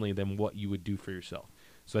differently than what you would do for yourself.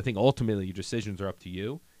 So I think ultimately your decisions are up to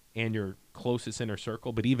you and your closest inner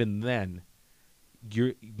circle. But even then,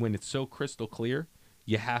 when it's so crystal clear,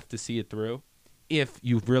 you have to see it through if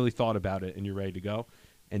you've really thought about it and you're ready to go.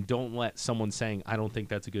 And don't let someone saying, I don't think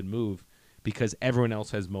that's a good move, because everyone else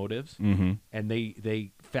has motives, and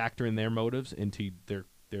they factor in their motives into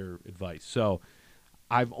their advice. So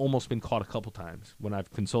I've almost been caught a couple times when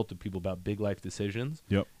I've consulted people about big life decisions,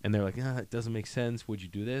 and they're like, it doesn't make sense. Would you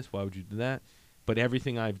do this? Why would you do that? But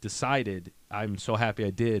everything I've decided, I'm so happy I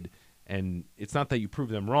did. And it's not that you prove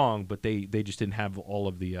them wrong, but they just didn't have all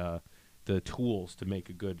of the tools to make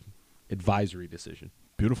a good advisory decision.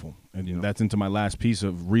 Beautiful. And that's into my last piece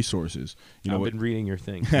of resources. I've been reading your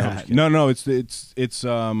thing. No, it's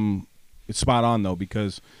spot on though,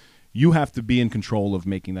 because you have to be in control of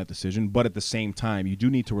making that decision, but at the same time, you do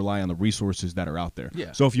need to rely on the resources that are out there.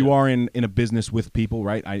 Yeah. So if you are in a business with people,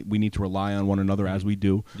 right, we need to rely on one another as we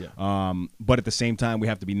do. Yeah. But at the same time, we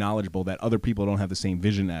have to be knowledgeable that other people don't have the same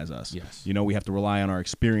vision as us. Yes. We have to rely on our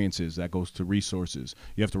experiences. That goes to resources.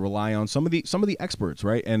 You have to rely on some of the experts,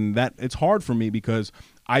 right? And that it's hard for me because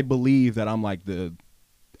I believe that I'm like the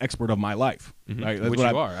expert of my life. Right? That's Which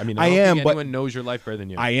what you are. I mean, I don't am, think but anyone knows your life better than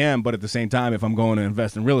you. I am, but at the same time, if I'm going to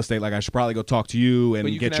invest in real estate, like I should probably go talk to you and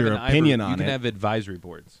But you get can your have opinion on You can it. have advisory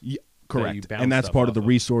boards. Yeah, you Correct. bounce And that's stuff part of off the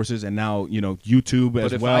resources, and now, YouTube But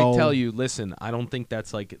as if well. I tell you, listen, I don't think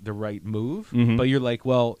that's like the right move, Mm-hmm. but you're like,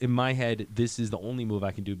 well, in my head, this is the only move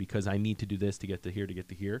I can do because I need to do this to get to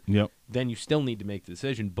here. Yep. Then you still need to make the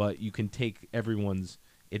decision, but you can take everyone's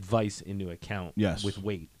advice into account Yes. with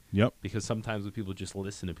weight. Yep. Because sometimes when people just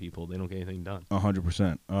listen to people, they don't get anything done.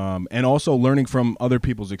 100%. And also learning from other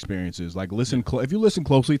people's experiences. Like, if you listen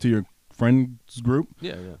closely to your friends group,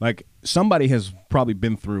 Yeah. like, somebody has probably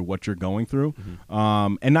been through what you're going through.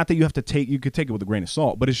 Mm-hmm. And not that you could take it with a grain of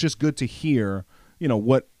salt, but it's just good to hear,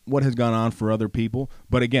 what has gone on for other people.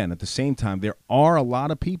 But again, at the same time, there are a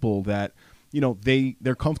lot of people that,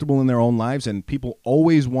 they're comfortable in their own lives, and people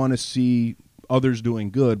always want to see others doing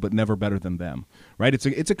good, but never better than them, right? It's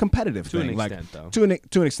a competitive To an thing, extent, though.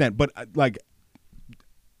 to an extent. But like,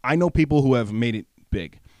 I know people who have made it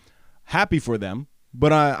big. Happy for them,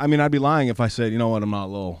 but I mean, I'd be lying if I said, you know what, I'm not a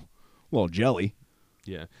little jelly.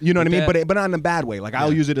 Yeah. You know what I mean? that- But not in a bad way. Like,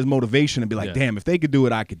 I'll use it as motivation and be like, Yeah. damn, if they could do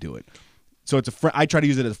it, I could do it. So I try to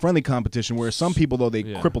use it as a friendly competition, where some people, though, they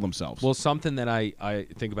Yeah. cripple themselves. Well, something that I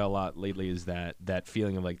think about a lot lately is that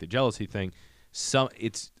feeling of like the jealousy thing.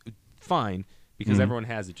 It's fine because everyone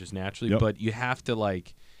has it just naturally, Yep. but you have to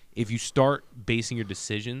like if you start basing your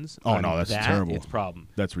decisions Oh, on no, that's that, terrible. it's a problem.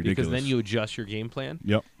 That's Because ridiculous. then you adjust your game plan.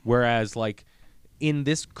 Yep. Whereas like in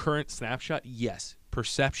this current snapshot, yes,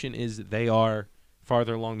 perception is they are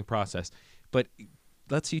farther along the process. But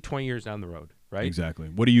let's see 20 years down the road, right? Exactly.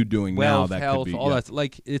 What are you doing now Wealth, that health, could be all that.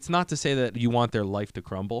 Like, it's not to say that you want their life to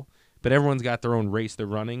crumble, but everyone's got their own race they're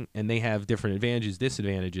running, and they have different advantages,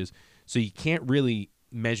 disadvantages. So you can't really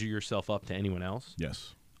measure yourself up to anyone else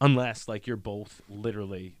Yes. unless, like, you're both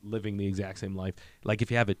literally living the exact same life. Like,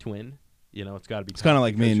 if you have a twin, it's got to be. It's kind of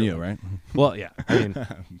like me and you, right? Well, yeah. I mean,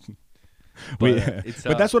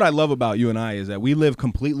 But that's what I love about you and I, is that we live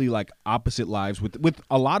completely like opposite lives with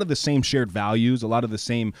a lot of the same shared values, a lot of the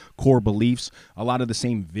same core beliefs, a lot of the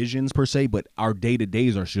same visions per se, but our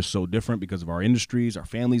day-to-days are just so different because of our industries, our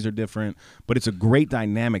families are different, but it's a great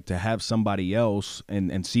dynamic to have somebody else, and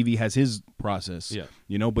CV has his process,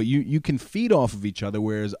 but you can feed off of each other,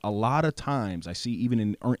 whereas a lot of times I see even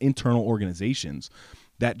in internal organizations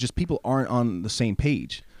that just people aren't on the same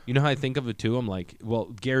page. You know how I think of it too? I'm like, well,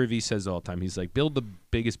 Gary Vee says all the time. He's like, build the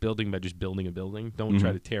biggest building by just building a building. Don't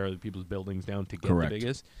try to tear other people's buildings down to get Correct. the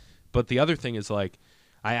biggest. But the other thing is, like,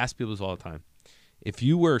 I ask people this all the time. If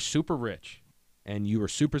you were super rich and you were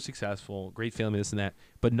super successful, great family, this and that,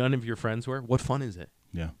 but none of your friends were, what fun is it?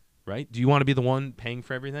 Yeah. Right? Do you want to be the one paying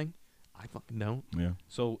for everything? I fucking don't. Yeah.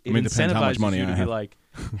 So I it mean, it depends how much incentivizes money you I to be have. like,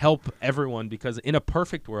 help everyone, because in a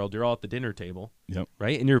perfect world, you're all at the dinner table, Yep.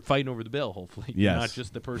 right? And you're fighting over the bill, hopefully. You're Yes. not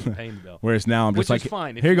just the person paying the bill. Whereas now I'm just Which is like,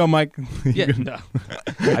 fine. If here you go, Mike. Yeah, no.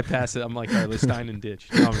 I pass it. I'm like, all right, let's Stein and ditch.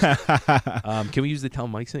 Can we use the tell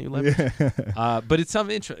Mike sent you leverage? But it's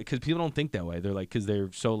something interesting because people don't think that way. They're like, because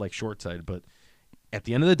they're so like short-sighted. But at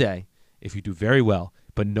the end of the day, if you do very well,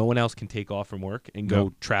 but no one else can take off from work and go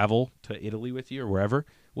Yep. travel to Italy with you or wherever,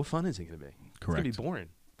 what fun is it going to be? Correct. It's going to be boring,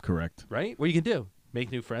 Correct. right? What are you going to do?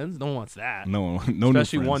 Make new friends? No one wants that. No Especially new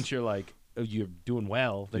friends. once you're like, oh, you're doing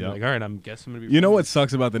well. Then Yep. you're like, all right, I'm guessing I'm going to be You know friends. what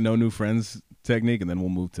sucks about the no new friends technique, and then we'll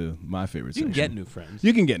move to my favorite You can section. get new friends.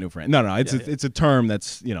 You can get new friends. No, it's Yeah, it's a term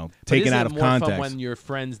that's But taken isn't out it of more fun context. when your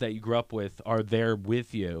friends that you grew up with are there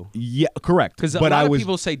with you? Yeah, correct. Because a but lot I of was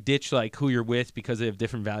people say ditch like who you're with because they have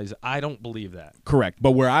different values. I don't believe that. correct.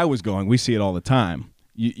 But where I was going, we see it all the time.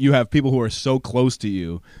 You have people who are so close to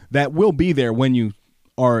you that will be there when you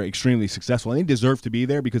are extremely successful, and they deserve to be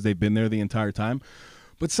there because they've been there the entire time.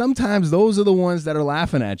 But sometimes those are the ones that are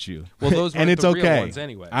laughing at you. Well, those and weren't it's the okay. real ones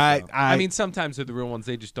anyway. I so. I mean, sometimes they're the real ones.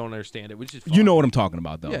 They just don't understand it, which is fine. you know what I'm talking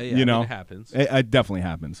about, though. Yeah, You know, it happens. It definitely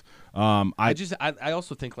happens. I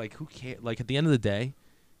also think like who cares? Like at the end of the day,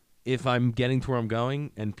 if I'm getting to where I'm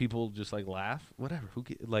going and people just like laugh, whatever. Who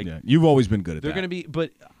like yeah, you've always been good at they're that. gonna be,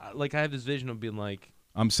 but like I have this vision of being like.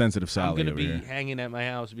 I'm sensitive Sally I'm gonna over be here. hanging at my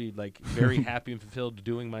house, be like very happy and fulfilled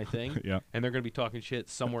doing my thing. Yeah. And they're gonna be talking shit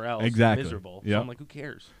somewhere else, Exactly. miserable. Yeah. So I'm like, who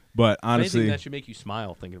cares? But Anything honestly, that should make you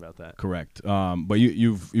smile thinking about that. correct. But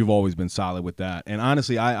you've always been solid with that. And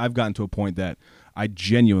honestly, I've gotten to a point that I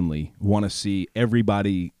genuinely want to see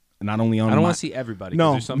everybody not only on I don't my- want to see everybody. 'cause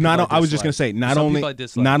No, there's some not. people I was just gonna dislike. say not There's some only people I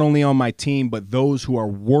dislike. not only on my team, but those who are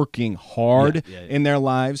working hard Yeah, yeah, in their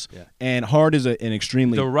lives. Yeah. And hard is an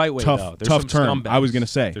extremely the right way tough though. There's tough some term. scumbags. I was gonna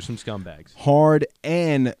say there's some scumbags. hard,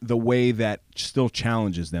 and the way that still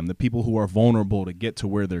challenges them, the people who are vulnerable to get to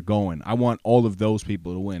where they're going. I want all of those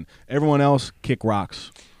people to win. Everyone else kick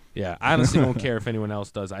rocks. Yeah, I honestly don't care if anyone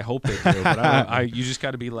else does. I hope they do, but you just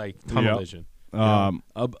got to be like tunnel Yep. vision.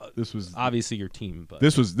 This was obviously your team, but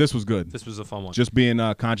this was good. this was a fun one. Just being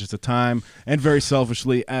conscious of time, and very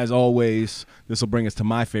selfishly, as always, this will bring us to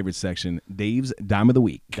my favorite section, Dave's Dime of the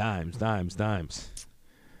Week. dimes.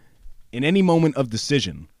 In any moment of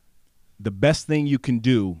decision, the best thing you can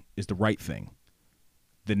do is the right thing.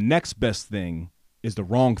 The next best thing is the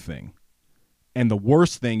wrong thing. And the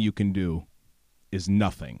worst thing you can do is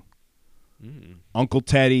nothing. Uncle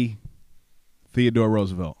Teddy, Theodore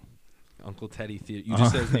Roosevelt. Uncle Teddy. You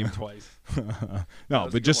just said his name twice. No,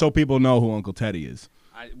 was but a just good so people know who Uncle Teddy is.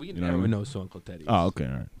 We know what I never mean? know who Uncle Teddy is. Oh, okay,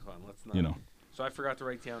 all right. Hold on, let's not. You know. So I forgot to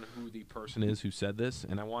write down who the person is who said this,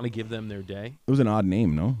 and I want to give them their day. It was an odd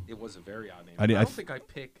name, no? It was a very odd name. I don't think I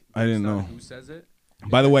pick. I didn't know. Who says it.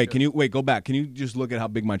 By the It's way, just- can you go back? Can you just look at how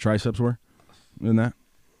big my triceps were in that?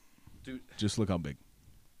 Dude, Just look how big.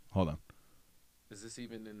 Hold on. is this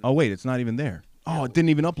even in? Oh, wait, it's not even there. Oh, it didn't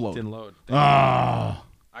even upload. Didn't load. Ah.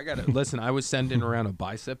 I got to listen. I was sending around a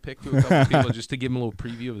bicep pic to a couple people just to give them a little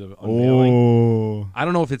preview of the unveiling. Oh. I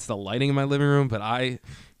don't know if it's the lighting in my living room, but I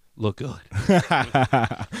look good.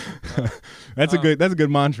 That's a good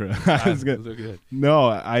mantra. That's good. Look good. No,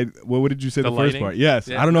 what did you say the first lighting? part? Yes.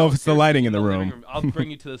 Yeah, I don't know no, if it's the seriously, lighting in the living room. I'll bring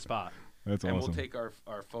you to the spot. That's and awesome. we'll take our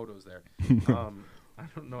photos there. I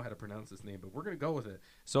don't know how to pronounce this name, but we're going to go with it.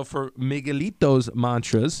 So for Miguelito's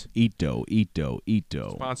Mantras, Ito.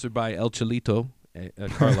 sponsored by El Cholito,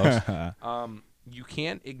 Carlos, you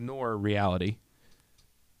can't ignore reality.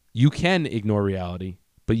 You can ignore reality,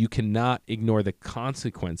 but you cannot ignore the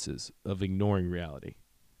consequences of ignoring reality.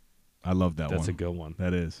 I love that one. That's a good one.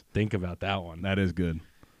 That is. Think about that one. That is good.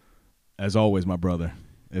 As always, my brother,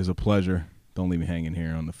 it was a pleasure. Don't leave me hanging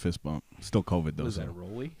here on the fist bump. Still COVID, though. Was that So a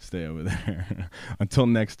rollie? stay over there. Until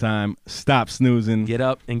next time, stop snoozing. Get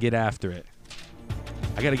up and get after it.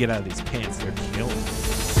 I got to get out of these pants. They're killing me.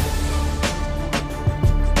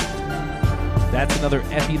 That's another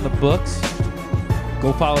Effie in the books.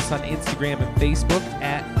 Go follow us on Instagram and Facebook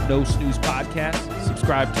at No Snooze Podcast.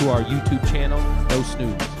 Subscribe to our YouTube channel, No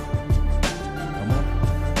Snooze.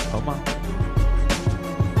 Come on.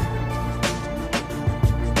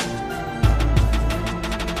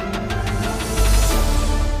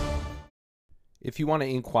 If you want to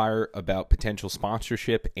inquire about potential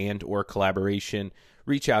sponsorship and or collaboration,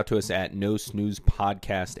 reach out to us at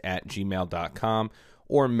nosnoozepodcast@gmail.com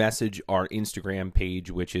or message our Instagram page,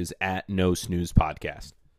 which is at No Snooze Podcast.